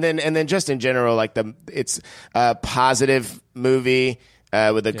 And then just in general, like it's a positive movie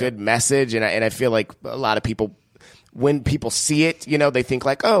with a good message, and I feel like a lot of people, when people see it, you know, they think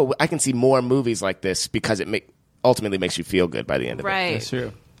like, oh, I can see more movies like this because it ultimately makes you feel good by the end of it. Right. That's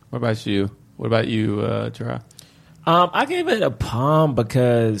true. What about you? Gerard? I gave it a palm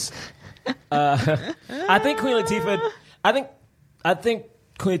because I think Queen Latifah. I think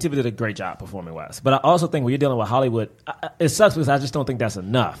Queen Latifah did a great job performing wise, but I also think when you're dealing with Hollywood, it sucks because I just don't think that's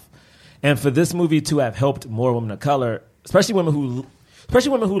enough. And for this movie to have helped more women of color, especially women who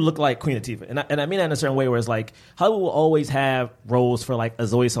look like Queen Latifah, and I mean that in a certain way where it's like Hollywood will always have roles for like a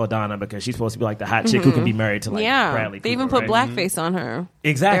Zoe Saldana because she's supposed to be like the hot chick who can be married to like Bradley Cooper. They even put right? blackface on her.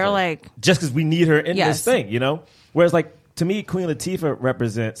 Exactly. They're like, just because we need her in this thing, you know. Whereas like to me, Queen Latifah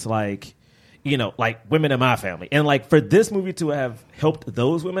represents like, you know, like women in my family, and like for this movie to have helped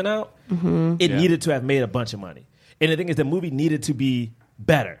those women out, it needed to have made a bunch of money. And the thing is, the movie needed to be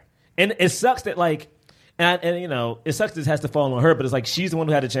better. And it sucks that like. And you know, it sucks that it has to fall on her, but it's like she's the one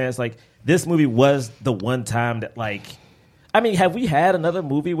who had a chance. Like, this movie was the one time that, like, I mean, have we had another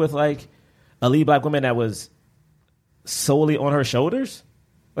movie with, like, a lead black woman that was solely on her shoulders?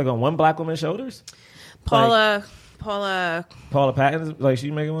 Like, on one black woman's shoulders? Paula Patton, like, she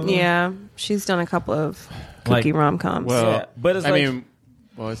making one of them? Yeah, she's done a couple of cookie rom-coms. Well, but it's again,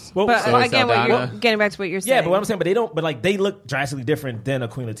 getting back to what you're saying. Yeah, but what I'm saying, but they look drastically different than a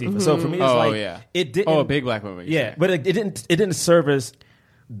Queen Latifah. So for me, it's it didn't. Oh, a big black woman. Yeah, but it didn't service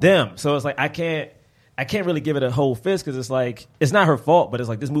them. So it's like I can't really give it a whole fist because it's like it's not her fault, but it's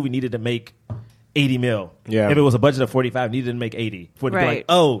like this movie needed to make $80 million. Yeah, if it was a budget of 45, it needed to make 80 for it to be like,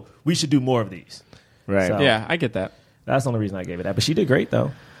 oh, we should do more of these. Right. So, yeah, I get that. That's the only reason I gave it that. But she did great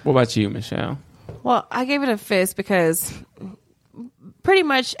though. What about you, Michelle? Well, I gave it a fist because pretty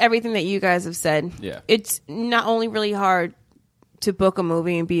much everything that you guys have said. Yeah. It's not only really hard to book a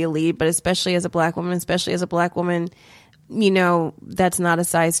movie and be a lead, but especially as a black woman, you know, that's not a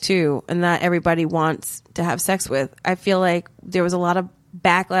size 2 and not everybody wants to have sex with. I feel like there was a lot of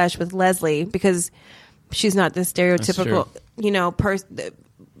backlash with Leslie because she's not the stereotypical,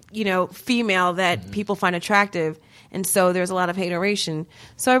 female that people find attractive. And so there's a lot of hateration.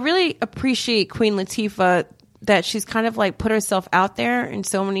 So I really appreciate Queen Latifah that she's kind of like put herself out there in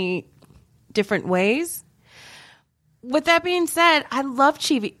so many different ways. With that being said, I love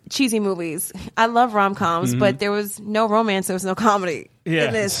cheesy movies. I love rom-coms, but there was no romance, there was no comedy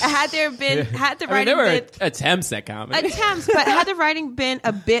in this. Had the writing there were been attempts at comedy. but had the writing been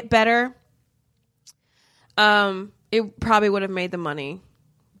a bit better, it probably would have made the money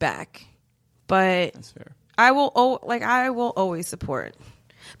back. But That's fair. I will always support,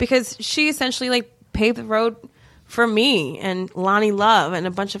 because she essentially like paved the road for me and Lonnie Love and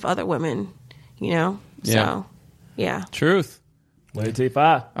a bunch of other women, So, yeah. Truth.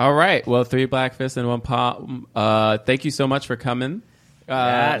 Latifah. All right. Well, 3 black fists and 1 paw. Thank you so much for coming.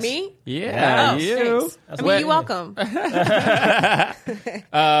 Yes. Me? Yeah, you. Thanks. You're welcome.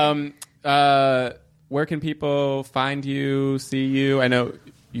 Where can people find you, see you? I know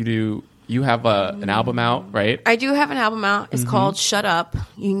you do. You have an album out, right? I do have an album out. It's called Shut Up.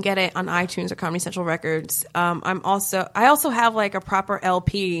 You can get it on iTunes or Comedy Central Records. I also have like a proper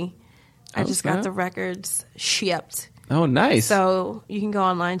LP. I just got the records shipped. Oh, nice. So you can go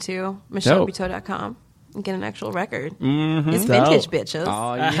online too, MichelleButeau.com, and get an actual record. It's Dope. vintage, bitches.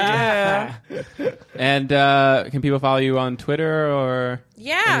 Oh, yeah. And can people follow you on Twitter or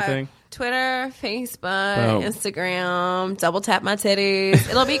anything? Twitter, Facebook, Instagram. Double tap my titties.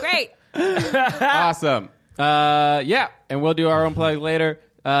 It'll be great. Awesome. And we'll do our own plug later.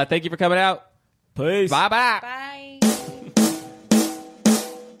 Thank you for coming out. Peace. Bye-bye. Bye.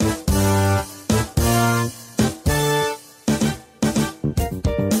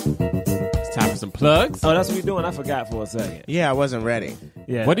 It's time for some plugs. Oh, that's what we're doing. I forgot for a second. Yeah, I wasn't ready.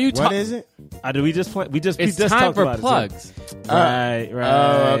 Yeah. What is it? Did we just play? We just It's just time talked for about plugs. It, so. Right.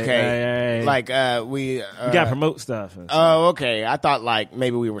 Oh, okay. Right. Like we gotta promote stuff. and stuff. Oh, okay. I thought like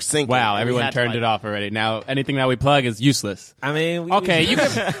maybe we were syncing. Wow, and we everyone had to, turned it off already. Now, anything that we plug is useless. I mean, Okay, you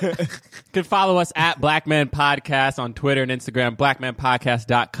can follow us at Black Men Podcast on Twitter and Instagram.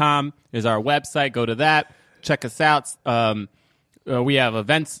 BlackmanPodcast.com is our website. Go to that. Check us out. We have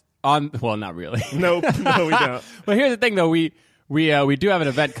events on. Well, not really. no, we don't. But here's the thing, though. We do have an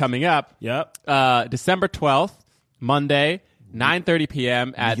event coming up. Yep. December 12th, Monday, 9:30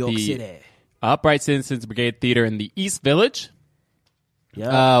 p.m. at New York the City. Upright Citizens Brigade Theater in the East Village.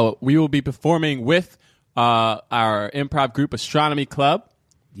 Yeah. We will be performing with our improv group, Astronomy Club.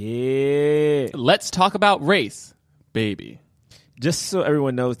 Yeah. Let's talk about race, baby. Just so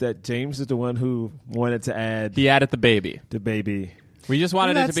everyone knows that James is the one who wanted to add He added the baby. the baby. We just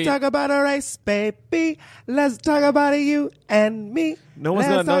wanted it to be. Let's talk about a race, baby. Let's talk about you and me. No one's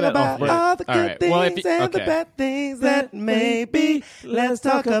Let's gonna know talk that off about break. all the All good right. things Well, if you- and the okay. bad things that may be. Let's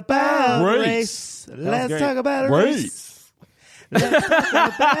talk about race. Let's great. talk about race. Let's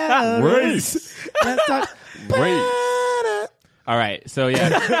talk about race. Let's talk Race. All right. So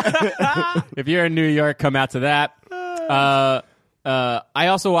yeah, if you're in New York, come out to that. I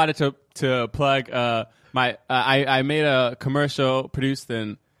also wanted to plug I made a commercial, produced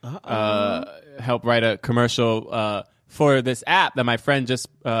and helped write a commercial for this app that my friend just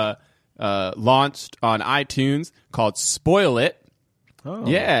launched on iTunes called Spoil It. Oh.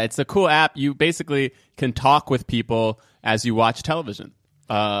 Yeah, it's a cool app. You basically can talk with people as you watch television.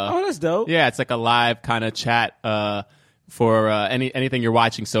 Oh, that's dope. Yeah, it's like a live kind of chat for anything you're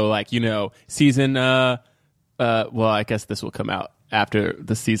watching. So like, season well, I guess this will come out after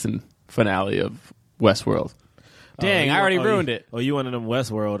the season finale of Westworld. Dang, I already ruined it. Oh, you one of them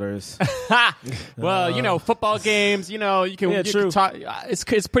Westworlders. Well, football games, you can true. talk.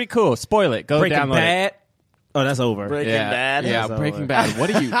 It's pretty cool. Spoil it. Go Breaking download Bad. Oh, that's over. Breaking Bad. Yeah, That's Breaking over. Bad. What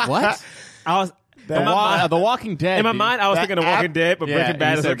are you? What? I was The Walking Dead. in my dude. mind. I was thinking of Walking Dead, but Yeah, Breaking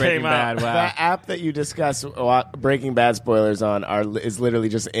Bad you is said what Breaking came out. Bad. Wow. That app that you discuss Breaking Bad spoilers on is literally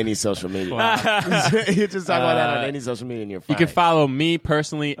just any social media. You just talk about that on any social media and you're fine. You can follow me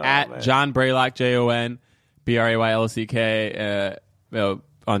personally at John Braylock, JON BRAYLOCK,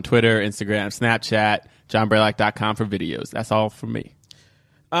 on Twitter, Instagram, Snapchat, johnbraylock.com for videos. That's all from me.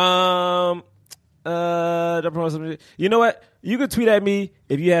 Don't promote something. You know what? You can tweet at me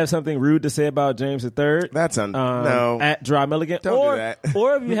if you have something rude to say about James III. That's no. At Dry Milligan. Don't do that.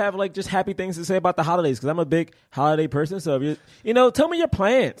 Or if you have like just happy things to say about the holidays, because I'm a big holiday person. So if you, tell me your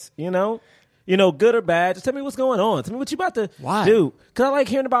plans. Good or bad. Just tell me what's going on. Tell me what you about to do. Because I like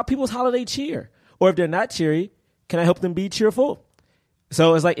hearing about people's holiday cheer. Or if they're not cheery, can I help them be cheerful?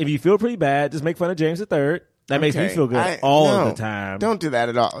 So it's like if you feel pretty bad, just make fun of James III. That makes me feel good all the time. Don't do that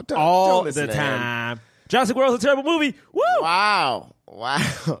at all. All don't listen the to him. time. Jurassic World's a terrible movie. Woo! Wow.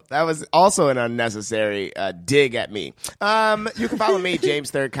 That was also an unnecessary dig at me. You can follow me,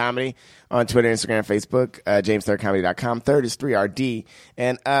 James Third Comedy, on Twitter, Instagram, Facebook, jamesthirdcomedy.com. Third is 3RD.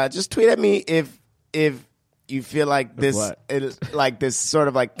 And just tweet at me if you feel like this this sort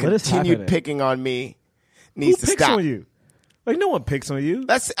of like continued picking on me needs to stop. Who picks on you? Like, no one picks on you.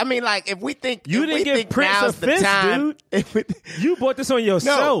 If we think you didn't give Prince a fist, dude. You brought this on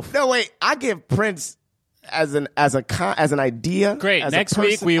yourself. No, wait. I give Prince as an idea. Great. Next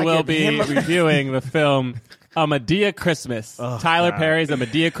week we will be reviewing the film A Medea Christmas. Tyler Perry's A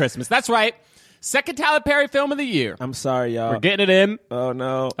Medea Christmas. That's right. Second Tyler Perry film of the year. I'm sorry, y'all. We're getting it in. Oh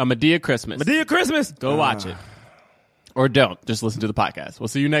no. A Medea Christmas. Medea Christmas. Go watch it. Or don't. Just listen to the podcast. We'll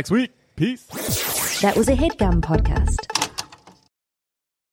see you next week. Peace. That was a HeadGum podcast.